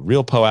a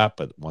real POAP,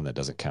 but one that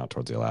doesn't count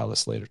towards the allow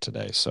list later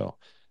today. So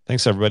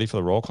thanks everybody for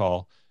the roll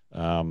call.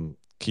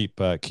 Keep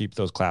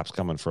those claps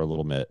coming for a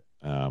little bit.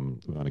 We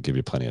want to give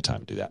you plenty of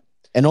time to do that.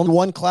 And only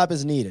one clap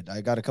is needed.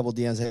 I got a couple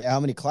DMs. Hey, how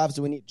many claps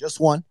do we need? Just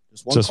one.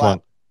 Just clap.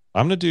 One.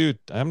 I'm gonna do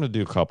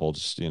a couple,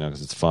 just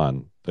because it's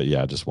fun. But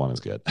yeah, just one is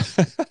good.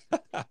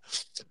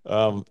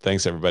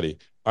 Thanks everybody.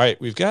 All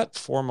right, we've got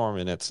 4 more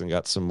minutes and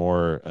got some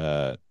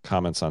more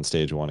comments on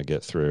stage we want to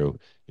get through.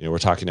 We're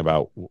talking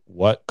about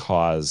what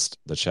caused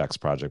the Checks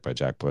project by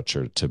Jack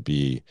Butcher to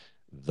be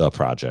the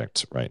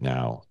project right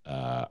now.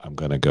 I'm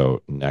gonna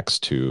go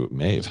next to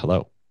Maeve.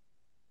 Hello.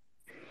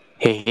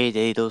 Hey,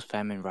 Dados,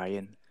 fam, and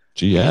Ryan.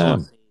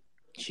 GM.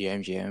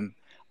 GM.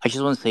 I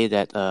just want to say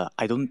that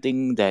I don't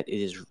think that it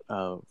is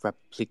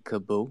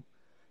replicable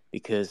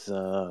because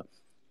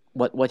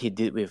what he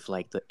did with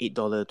like the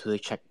 $8 Twitter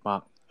check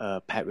mark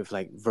paired with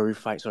like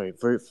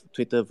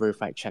Twitter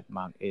verified check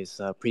mark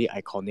is pretty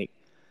iconic.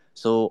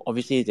 So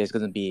obviously there's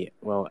going to be,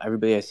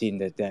 everybody has seen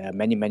that there are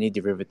many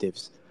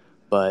derivatives,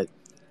 but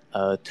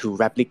to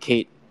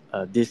replicate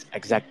this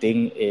exact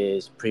thing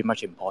is pretty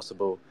much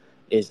impossible.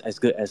 It's as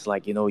good as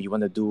like, you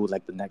want to do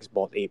like the next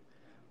Bored Ape,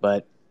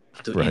 but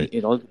right.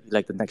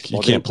 Like the next you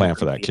can't plan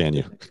for that, can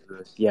you?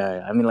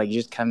 Yeah, I mean, like you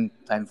just can't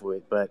plan for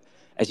it. But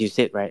as you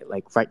said, right,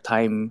 like right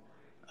time,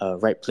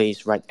 right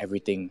place, right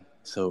everything.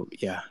 So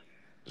yeah,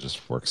 it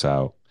just works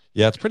out.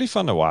 Yeah, it's pretty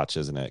fun to watch,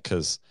 isn't it?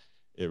 Because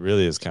it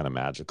really is kind of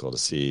magical to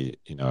see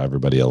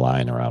everybody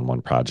align around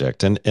one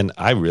project. And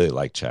I really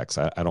like Checks.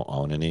 I don't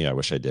own any. I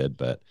wish I did,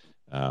 but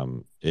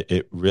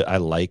I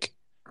like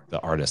the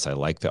artist. I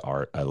like the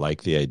art. I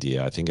like the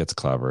idea. I think it's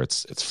clever.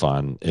 It's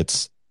fun.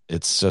 It's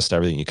just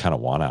everything you kind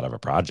of want out of a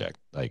project.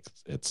 Like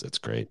it's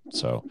great.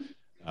 So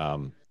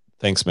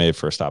thanks, Maeve,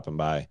 for stopping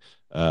by.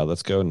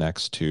 Let's go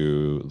next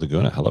to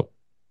Laguna. Hello.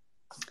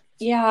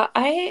 Yeah,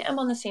 I am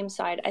on the same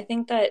side. I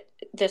think that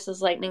this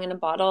is lightning in a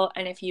bottle.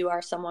 And if you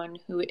are someone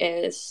who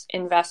is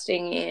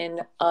investing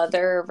in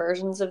other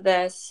versions of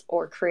this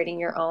or creating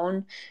your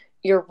own,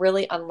 you're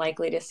really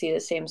unlikely to see the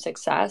same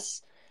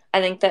success.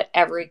 I think that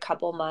every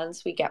couple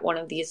months we get one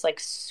of these like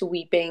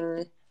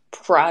sweeping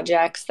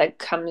projects that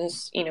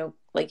comes,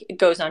 like it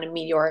goes on a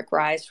meteoric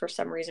rise for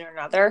some reason or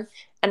another,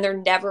 and they're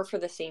never for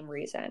the same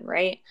reason,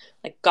 right?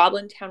 Like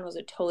Goblin Town was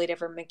a totally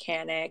different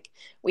mechanic.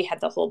 We had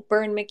the whole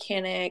burn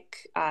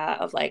mechanic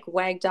of like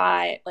wag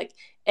die. Like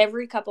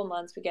every couple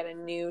months we get a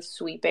new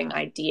sweeping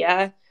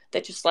idea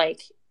that just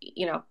like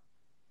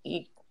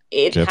it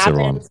Gets happens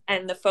everyone.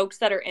 And the folks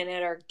that are in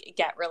it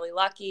get really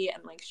lucky,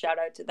 and like shout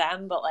out to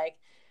them, but like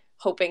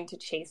hoping to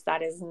chase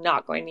that is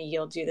not going to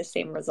yield you the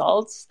same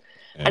results.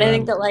 Amen. And I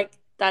think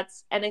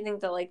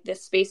that like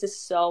this space is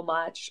so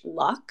much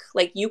luck.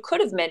 Like you could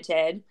have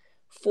minted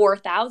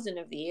 4,000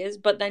 of these,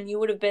 but then you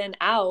would have been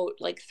out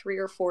like 3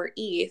 or 4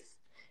 ETH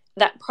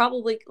that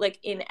probably like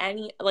in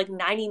any like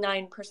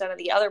 99% of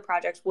the other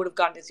projects would have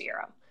gone to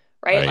zero,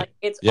 right? Like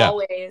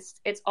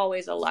it's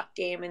always a luck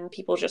game, and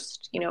people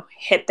just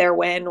hit their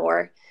win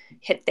or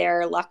hit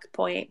their luck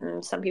point,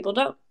 and some people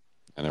don't.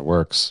 And it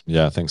works.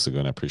 Yeah, thanks,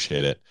 Laguna.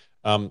 Appreciate it.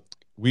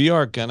 We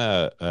are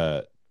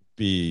gonna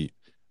be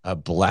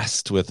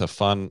blessed with a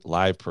fun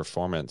live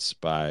performance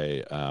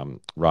by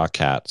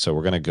Rockcat. So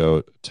we're going to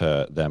go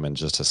to them in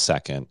just a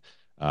second,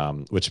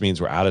 which means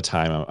we're out of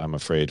time, I'm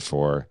afraid,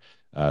 for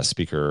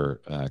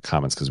speaker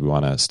comments because we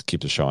want to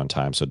keep the show on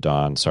time. So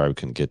Don, sorry we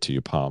couldn't get to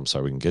you. Palm,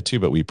 sorry we couldn't get to you,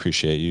 but we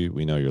appreciate you.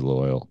 We know you're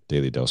loyal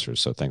daily dosers,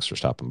 so thanks for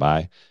stopping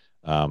by.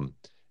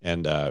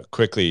 And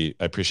quickly,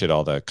 I appreciate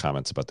all the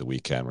comments about the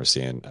weekend. We're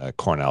seeing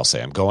Cornell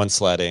say, I'm going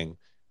sledding.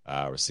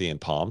 We're seeing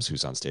Palms,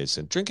 who's on stage,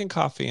 saying, drinking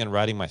coffee and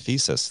writing my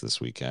thesis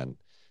this weekend.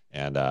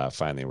 And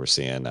finally, we're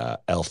seeing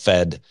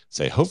Elfed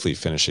say, hopefully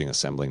finishing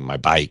assembling my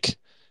bike.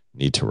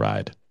 Need to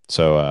ride.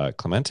 So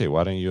Clemente,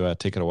 why don't you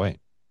take it away?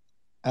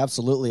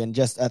 Absolutely. And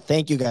just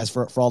thank you guys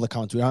for all the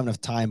comments. We don't have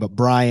enough time, but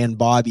Brian,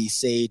 Bobby,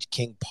 Sage,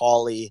 King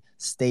Polly,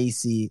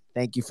 Stacy,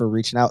 thank you for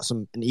reaching out.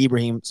 And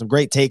Ibrahim, some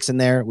great takes in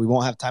there. We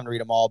won't have time to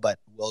read them all, but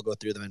we'll go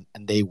through them,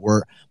 and they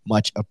were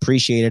much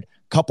appreciated.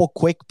 Couple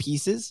quick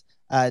pieces.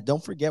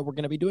 Don't forget, we're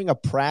going to be doing a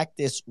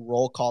practice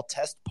roll call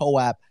test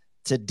POAP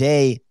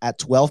today at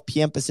 12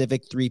 p.m.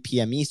 Pacific, 3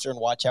 p.m. Eastern.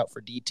 Watch out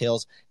for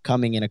details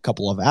coming in a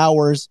couple of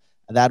hours.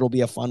 That'll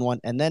be a fun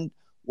one. And then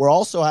we're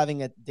also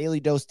having a Daily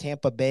Dose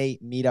Tampa Bay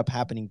meetup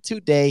happening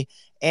today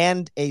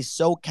and a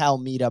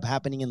SoCal meetup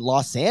happening in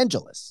Los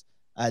Angeles.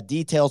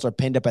 Details are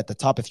pinned up at the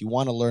top if you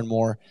want to learn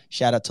more.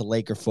 Shout out to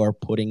Laker for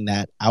putting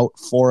that out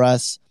for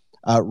us.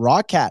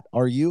 Rockcat,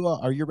 are you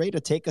ready to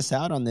take us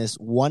out on this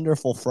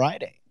wonderful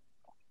Friday?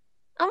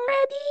 I'm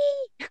ready.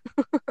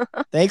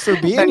 Thanks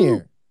for being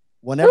here.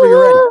 Whenever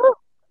you're ready.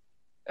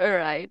 All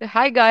right.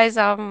 Hi guys,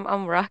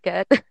 I'm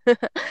Rocket.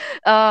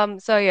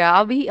 So yeah,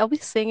 I'll be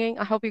singing.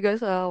 I hope you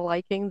guys are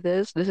liking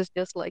this. This is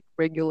just like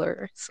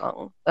regular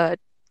song. But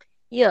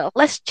yeah,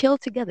 let's chill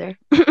together.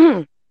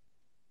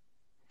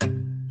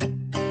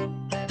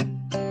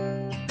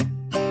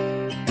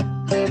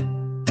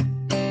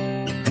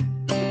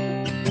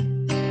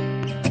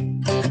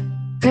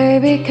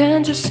 Baby,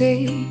 can't you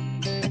see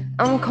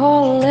I'm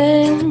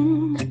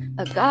calling?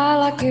 A guy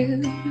like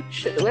you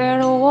should wear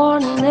a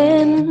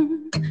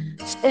warning.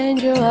 It's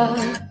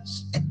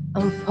dangerous,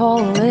 I'm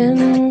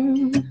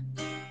falling.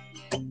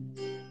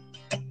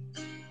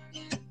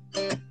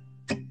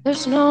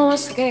 There's no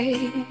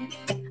escape,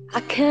 I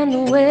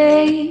can't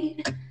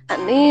wait. I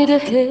need a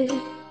hit,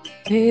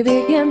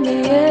 baby give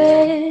me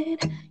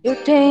it.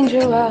 You're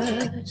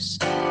dangerous,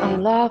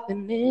 I'm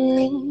loving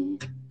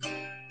it.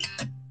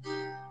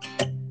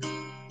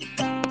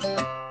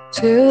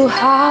 Too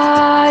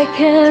high,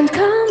 can't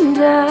come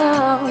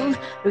down.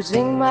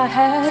 Losing my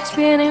head,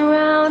 spinning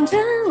round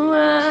and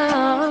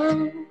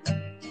round.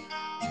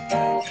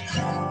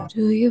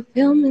 Do you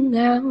feel me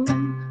now?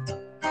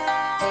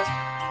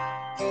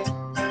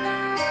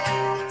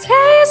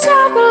 Taste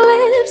of your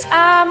lips,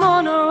 I'm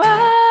on a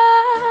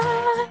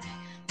ride.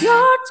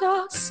 You're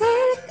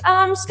toxic,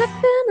 I'm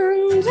slipping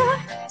under.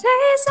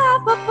 Taste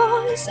of a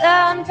voice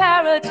and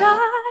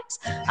paradise.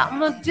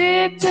 I'm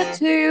addicted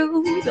to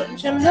you.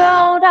 Don't you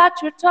know that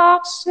you're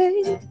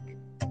toxic?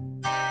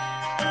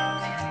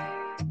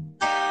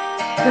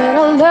 But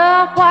I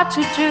love what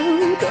you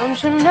do.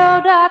 Don't you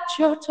know that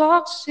you're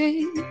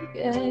toxic?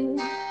 Yeah.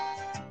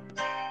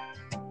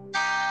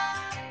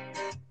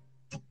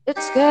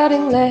 It's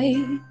getting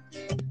late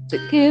to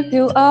give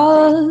you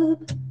up.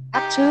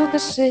 I took a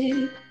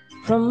sip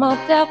from my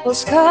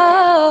devil's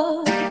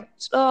cup.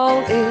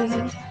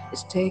 Slowly,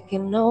 it's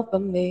taking over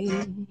me.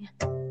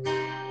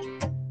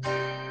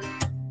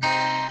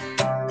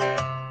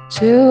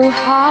 Too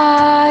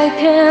high,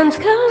 can't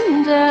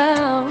come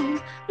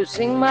down.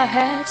 Losing my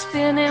head,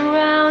 spinning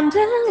round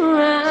and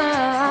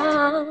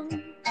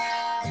round.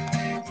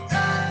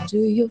 Do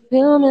you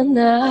feel me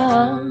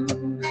now?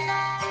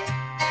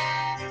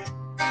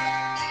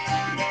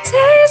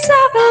 Taste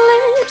of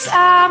your lips,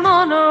 I'm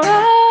on a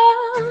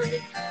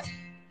ride.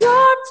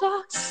 You're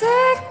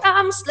toxic,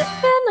 I'm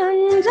slipping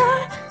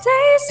under.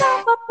 Taste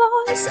of a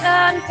voice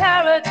and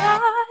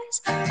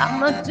paradise.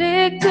 I'm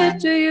addicted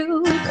to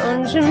you.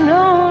 Don't you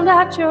know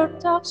that you're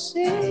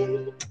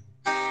toxic?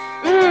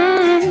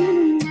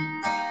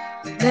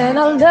 Man,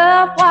 I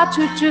love what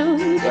you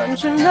do.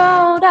 Don't you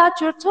know that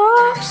you're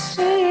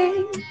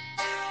toxic?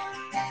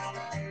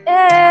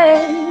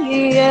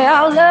 Yeah,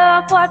 I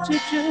love what you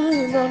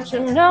do. Don't you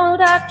know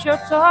that you're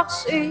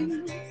toxic?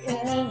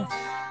 Yeah.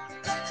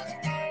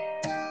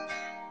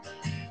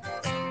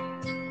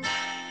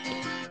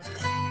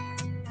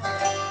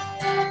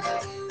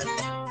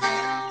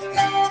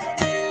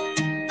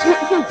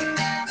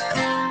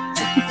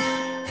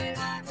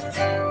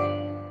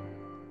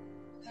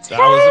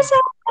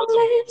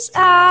 Lips,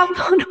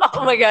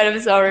 oh my god, I'm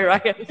sorry,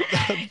 Ryan.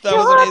 That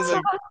was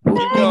amazing.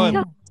 Keep going.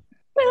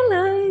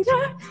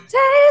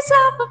 Taste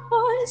of a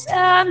voice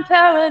and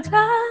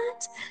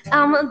paradise.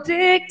 I'm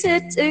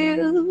addicted to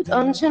you.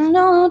 Don't you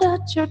know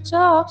that you're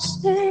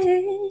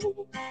toxic?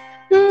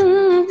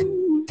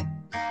 And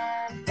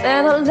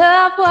I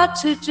love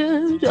what you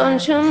do.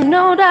 Don't you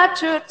know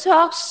that you're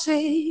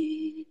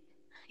toxic?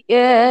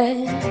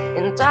 Yeah,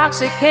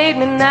 intoxicate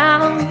me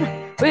now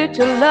with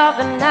your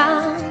loving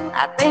now.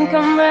 I think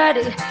I'm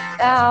ready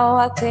now.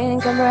 I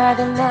think I'm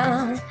ready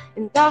now.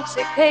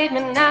 Intoxicate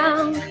me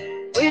now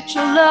with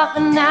your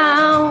loving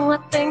now. I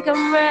think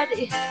I'm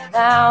ready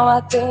now. I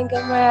think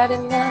I'm ready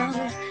now.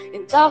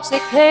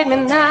 Intoxicate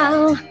me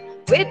now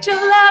with your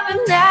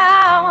loving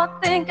now. I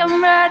think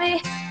I'm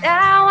ready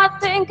now. I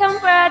think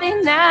I'm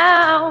ready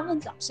now.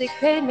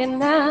 Intoxicate me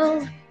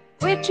now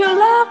with your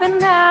loving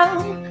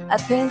now. I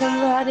think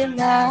I'm ready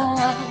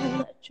now.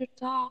 Let your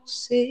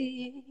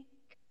toxic.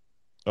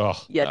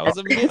 Oh, Yeah, that was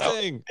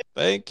amazing.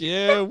 Thank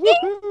you.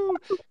 Woohoo.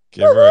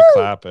 Give her a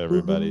clap,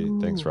 everybody.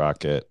 Thanks,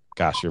 Rocket.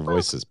 Gosh, your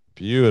voice is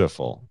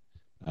beautiful.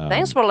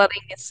 Thanks for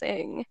letting me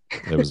sing.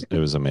 It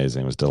was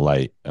amazing. It was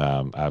delight.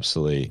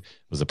 Absolutely, it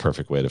was the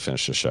perfect way to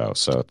finish the show.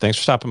 So thanks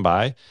for stopping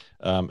by.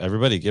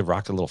 Everybody, give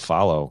Rocket a little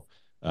follow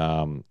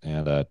and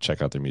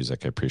check out their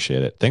music. I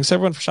appreciate it. Thanks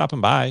everyone for stopping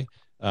by.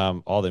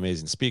 All the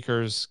amazing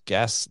speakers,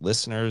 guests,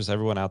 listeners,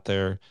 everyone out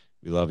there.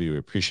 We love you. We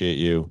appreciate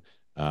you.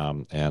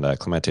 And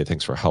Clemente,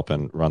 thanks for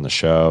helping run the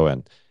show,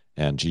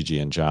 and Gigi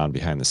and John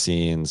behind the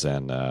scenes,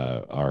 and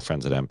our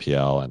friends at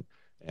MPL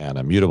and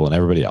Immutable and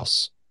everybody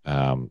else.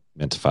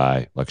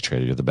 Mintify, Lucky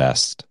Trader, you're the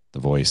best. The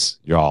voice,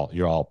 you're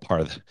all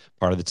part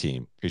of the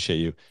team. Appreciate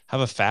you.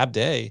 Have a fab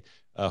day.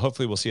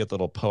 Hopefully we'll see you at the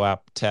little POAP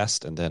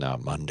test, and then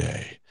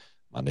Monday.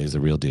 Monday's the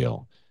real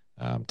deal.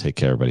 Take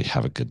care, everybody.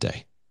 Have a good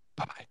day.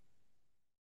 Bye bye.